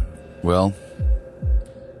 Well,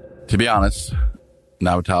 to be honest,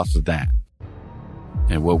 Navitas is dead.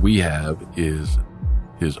 And what we have is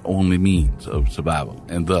his only means of survival,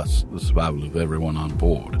 and thus the survival of everyone on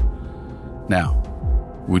board. Now,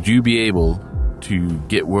 would you be able to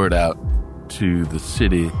get word out to the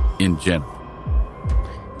city in general?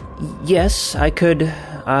 Yes, I could.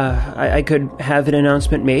 I could have an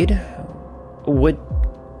announcement made.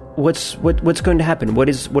 What's going to happen? What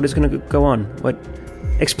is going to go on? What?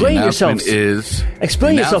 Explain yourself.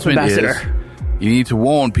 Explain yourself, Ambassador. You need to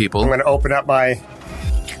warn people. I'm going to open up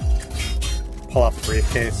pull out the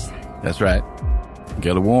briefcase. That's right. You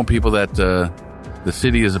got to warn people that the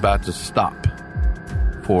city is about to stop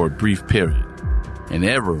for a brief period, and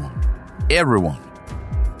everyone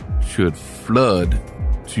should flood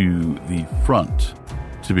to the front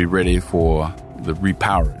to be ready for the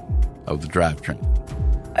repowering of the drivetrain.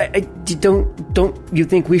 I don't you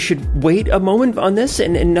think we should wait a moment on this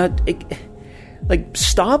and not like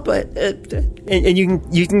stop? And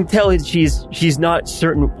you can tell that she's not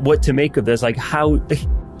certain what to make of this. Like how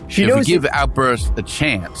she knows. If we give Outburst a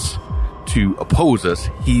chance to oppose us,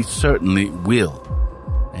 he certainly will,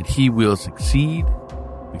 and he will succeed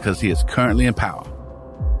because he is currently in power.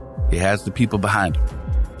 He has the people behind him.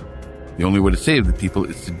 The only way to save the people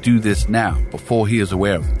is to do this now, before he is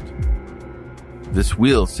aware of it. This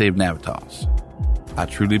will save Navitas. I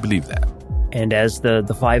truly believe that. And as the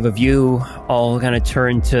five of you all kind of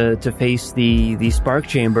turn to face the spark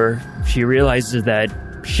chamber, she realizes that,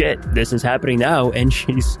 shit, this is happening now, and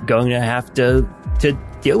she's going to have to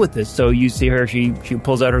deal with this. So you see her, she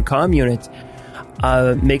pulls out her comm unit,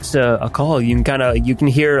 makes a call. You can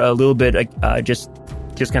hear a little bit, just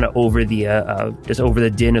kind of over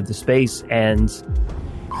the din of the space, and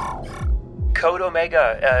Code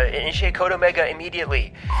Omega, initiate Code Omega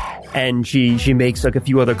immediately. And she makes like a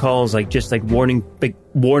few other calls, like just like warning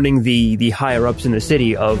the higher ups in the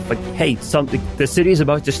city of like, hey, the city is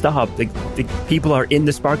about to stop. Like the people are in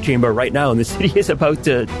the spark chamber right now, and the city is about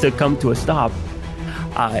to come to a stop.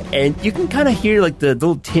 And you can kind of hear like the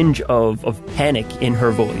little tinge of panic in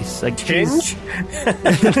her voice. Like Tinge?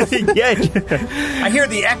 Yeah. I hear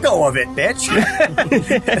the echo of it, bitch.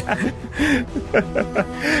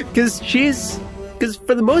 Because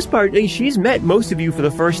for the most part, she's met most of you for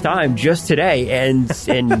the first time just today, and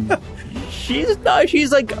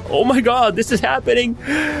she's like, oh my god, this is happening.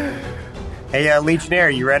 Hey,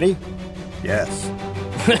 Legionnaire, you ready? Yes.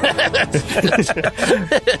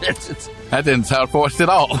 That didn't sound forced at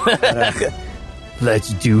all.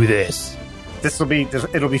 Let's do this. It'll be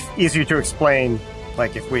easier to explain,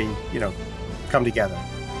 like if we, come together.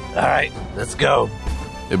 All right, let's go.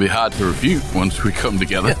 It'd be hard to refute once we come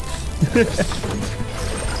together.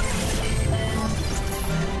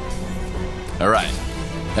 All right.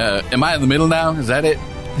 Am I in the middle now? Is that it?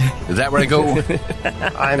 Is that where I go?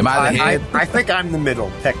 Am I the head? I think I'm in the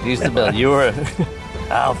middle. Use the middle. You were.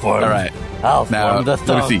 I'll form. All right. I'll now, form the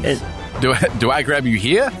thumbs. Do I grab you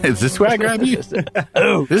here? Is this where I grab you?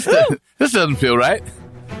 Oh, this doesn't feel right.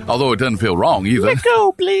 Although it doesn't feel wrong either. let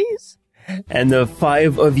go, please. And the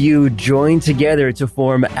five of you join together to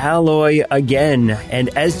form Alloy again. And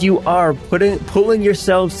as you are pulling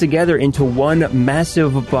yourselves together into one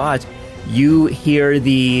massive bot, You hear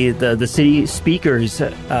the city speakers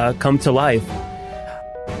come to life.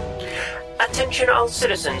 Attention all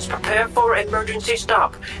citizens, prepare for emergency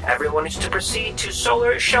stop. Everyone is to proceed to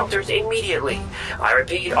solar shelters immediately. I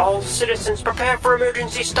repeat, all citizens prepare for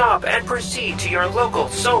emergency stop and proceed to your local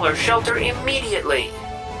solar shelter immediately.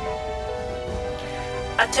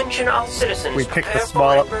 Attention all citizens. We pick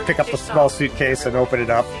up the small suitcase and open it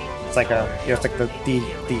up. It's like it's like the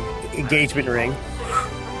engagement ring.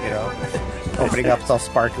 Opening up, it's all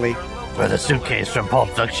sparkly. Or the suitcase from Pulp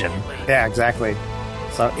Fiction. Yeah, exactly.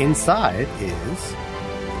 So inside is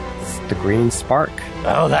the green spark.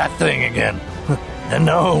 Oh, that thing again. The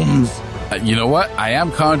gnomes. You know what? I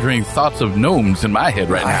am conjuring thoughts of gnomes in my head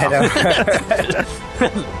right now.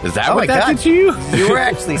 Is that what that did to you? You were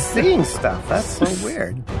actually seeing stuff. That's so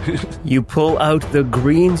weird. You pull out the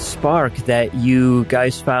green spark that you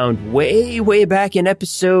guys found way back in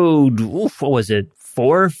episode, what was it,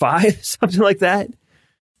 4 or 5? Something like that.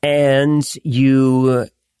 And you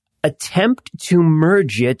attempt to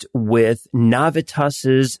merge it with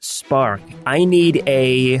Navitas's spark. I need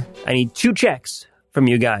 2 checks from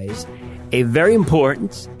you guys. A very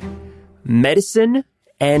important medicine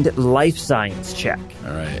and life science check.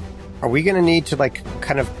 All right. Are we going to need to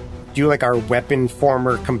kind of do our weapon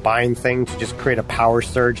former combine thing to just create a power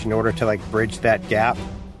surge in order to bridge that gap?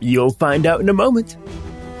 You'll find out in a moment.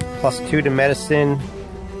 +2 to medicine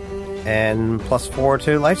and +4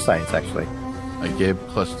 to life science, actually. I gave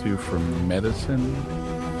 +2 for medicine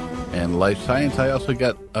and life science. I also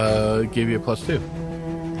gave you a +2.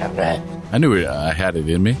 All right. I knew I had it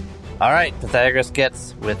in me. All right. Pythagoras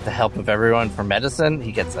gets, with the help of everyone for medicine,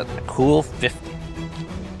 he gets a cool 50.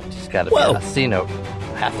 He's got to be a C note.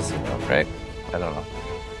 Half a C note, right? I don't know.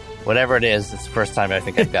 Whatever it is, it's the first time I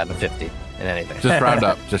think I've gotten a 50 in anything. Just round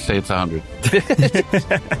up. Just say it's 100.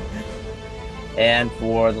 And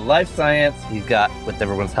for the life science, he's got, with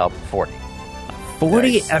everyone's help, 40.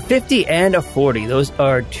 40, Nice. A 50 and a 40. Those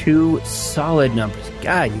are 2 solid numbers.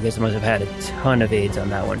 God, you guys must have had a ton of aids on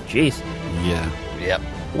that one. Jeez. Yeah. Yep.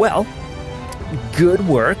 Well, good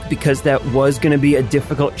work, because that was going to be a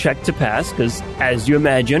difficult check to pass, because as you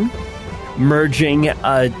imagine, merging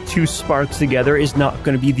 2 sparks together is not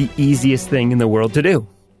going to be the easiest thing in the world to do.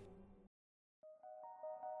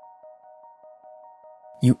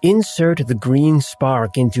 You insert the green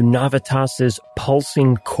spark into Navitas's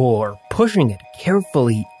pulsing core, pushing it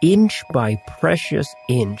carefully inch by precious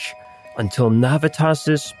inch until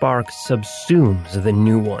Navitas's spark subsumes the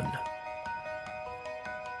new one.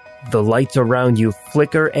 The lights around you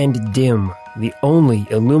flicker and dim, the only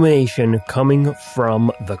illumination coming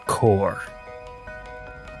from the core.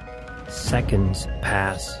 Seconds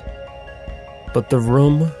pass, but the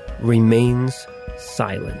room remains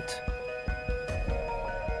silent.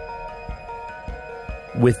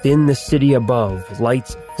 Within the city above,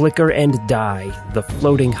 lights flicker and die, the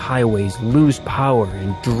floating highways lose power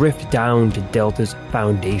and drift down to Delta's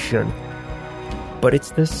foundation. But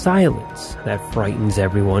it's the silence that frightens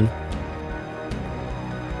everyone.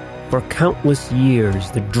 For countless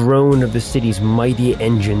years, the drone of the city's mighty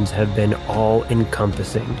engines have been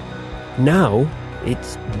all-encompassing. Now,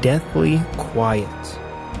 it's deathly quiet.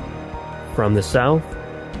 From the south,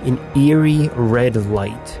 an eerie red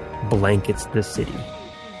light blankets the city.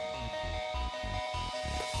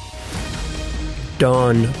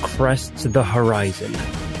 Dawn crests the horizon.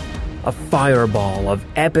 A fireball of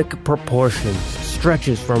epic proportions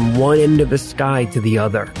stretches from one end of the sky to the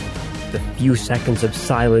other. The few seconds of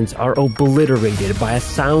silence are obliterated by a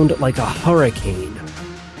sound like a hurricane,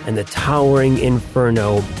 and the towering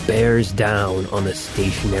inferno bears down on the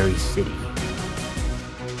stationary city.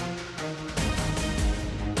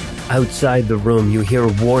 Outside the room, you hear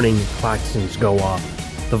warning klaxons go off.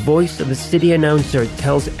 The voice of the city announcer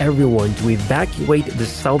tells everyone to evacuate the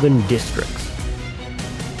southern districts.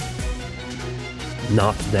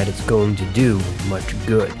 Not that it's going to do much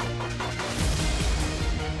good.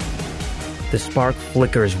 The spark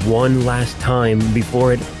flickers one last time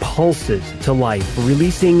before it pulses to life,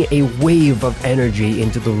 releasing a wave of energy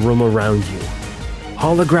into the room around you.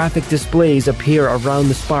 Holographic displays appear around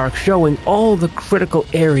the spark, showing all the critical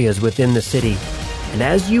areas within the city. And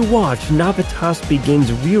as you watch, Navitas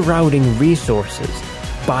begins rerouting resources,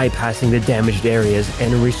 bypassing the damaged areas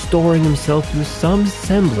and restoring himself to some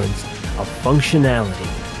semblance of functionality.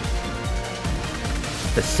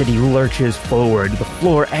 The city lurches forward, the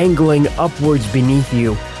floor angling upwards beneath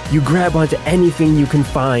you. You grab onto anything you can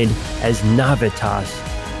find as Navitas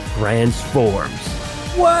transforms.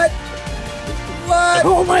 What? What?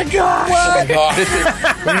 Oh my gosh!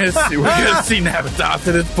 We're gonna see Nabatoth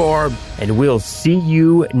in its form. And we'll see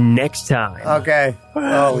you next time. Okay.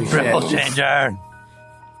 Holy Triple shit. changer.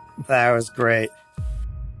 That was great.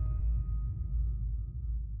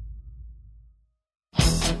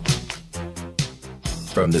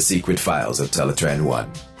 From the Secret Files of Teletran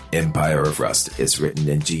 1, Empire of Rust is written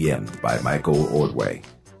and GM'd by Michael Ordway.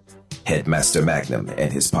 Headmaster Magnum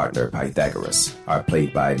and his partner Pythagoras are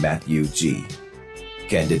played by Matthew G.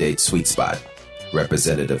 Candidate Sweet Spot,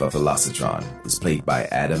 representative of Velocitron, is played by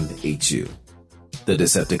Adam H.U. The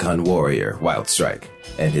Decepticon warrior Wild Strike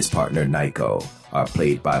and his partner Nyko are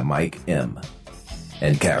played by Mike M.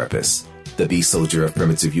 And Carapace, the beast soldier of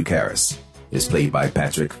Primitive Eucharis, is played by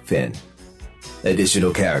Patrick Finn.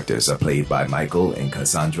 Additional characters are played by Michael and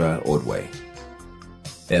Cassandra Ordway.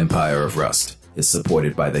 Empire of Rust is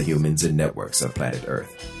supported by the humans and networks of planet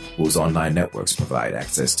Earth, whose online networks provide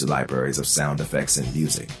access to libraries of sound effects and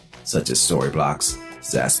music, such as Storyblocks,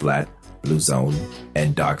 Zasplat, Blue Zone,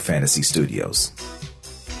 and Dark Fantasy Studios.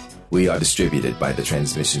 We are distributed by the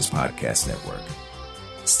Transmissions Podcast Network.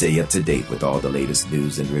 Stay up to date with all the latest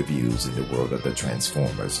news and reviews in the world of the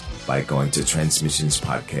Transformers by going to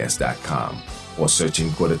transmissionspodcast.com or searching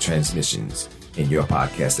for the Transmissions in your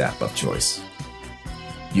podcast app of choice.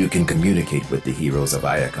 You can communicate with the heroes of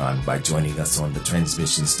Iacon by joining us on the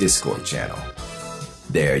Transmissions Discord channel.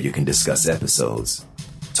 There you can discuss episodes,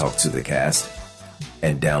 talk to the cast,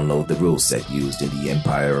 and download the rule set used in the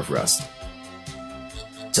Empire of Rust.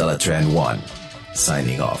 Teletran 1,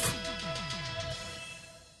 signing off.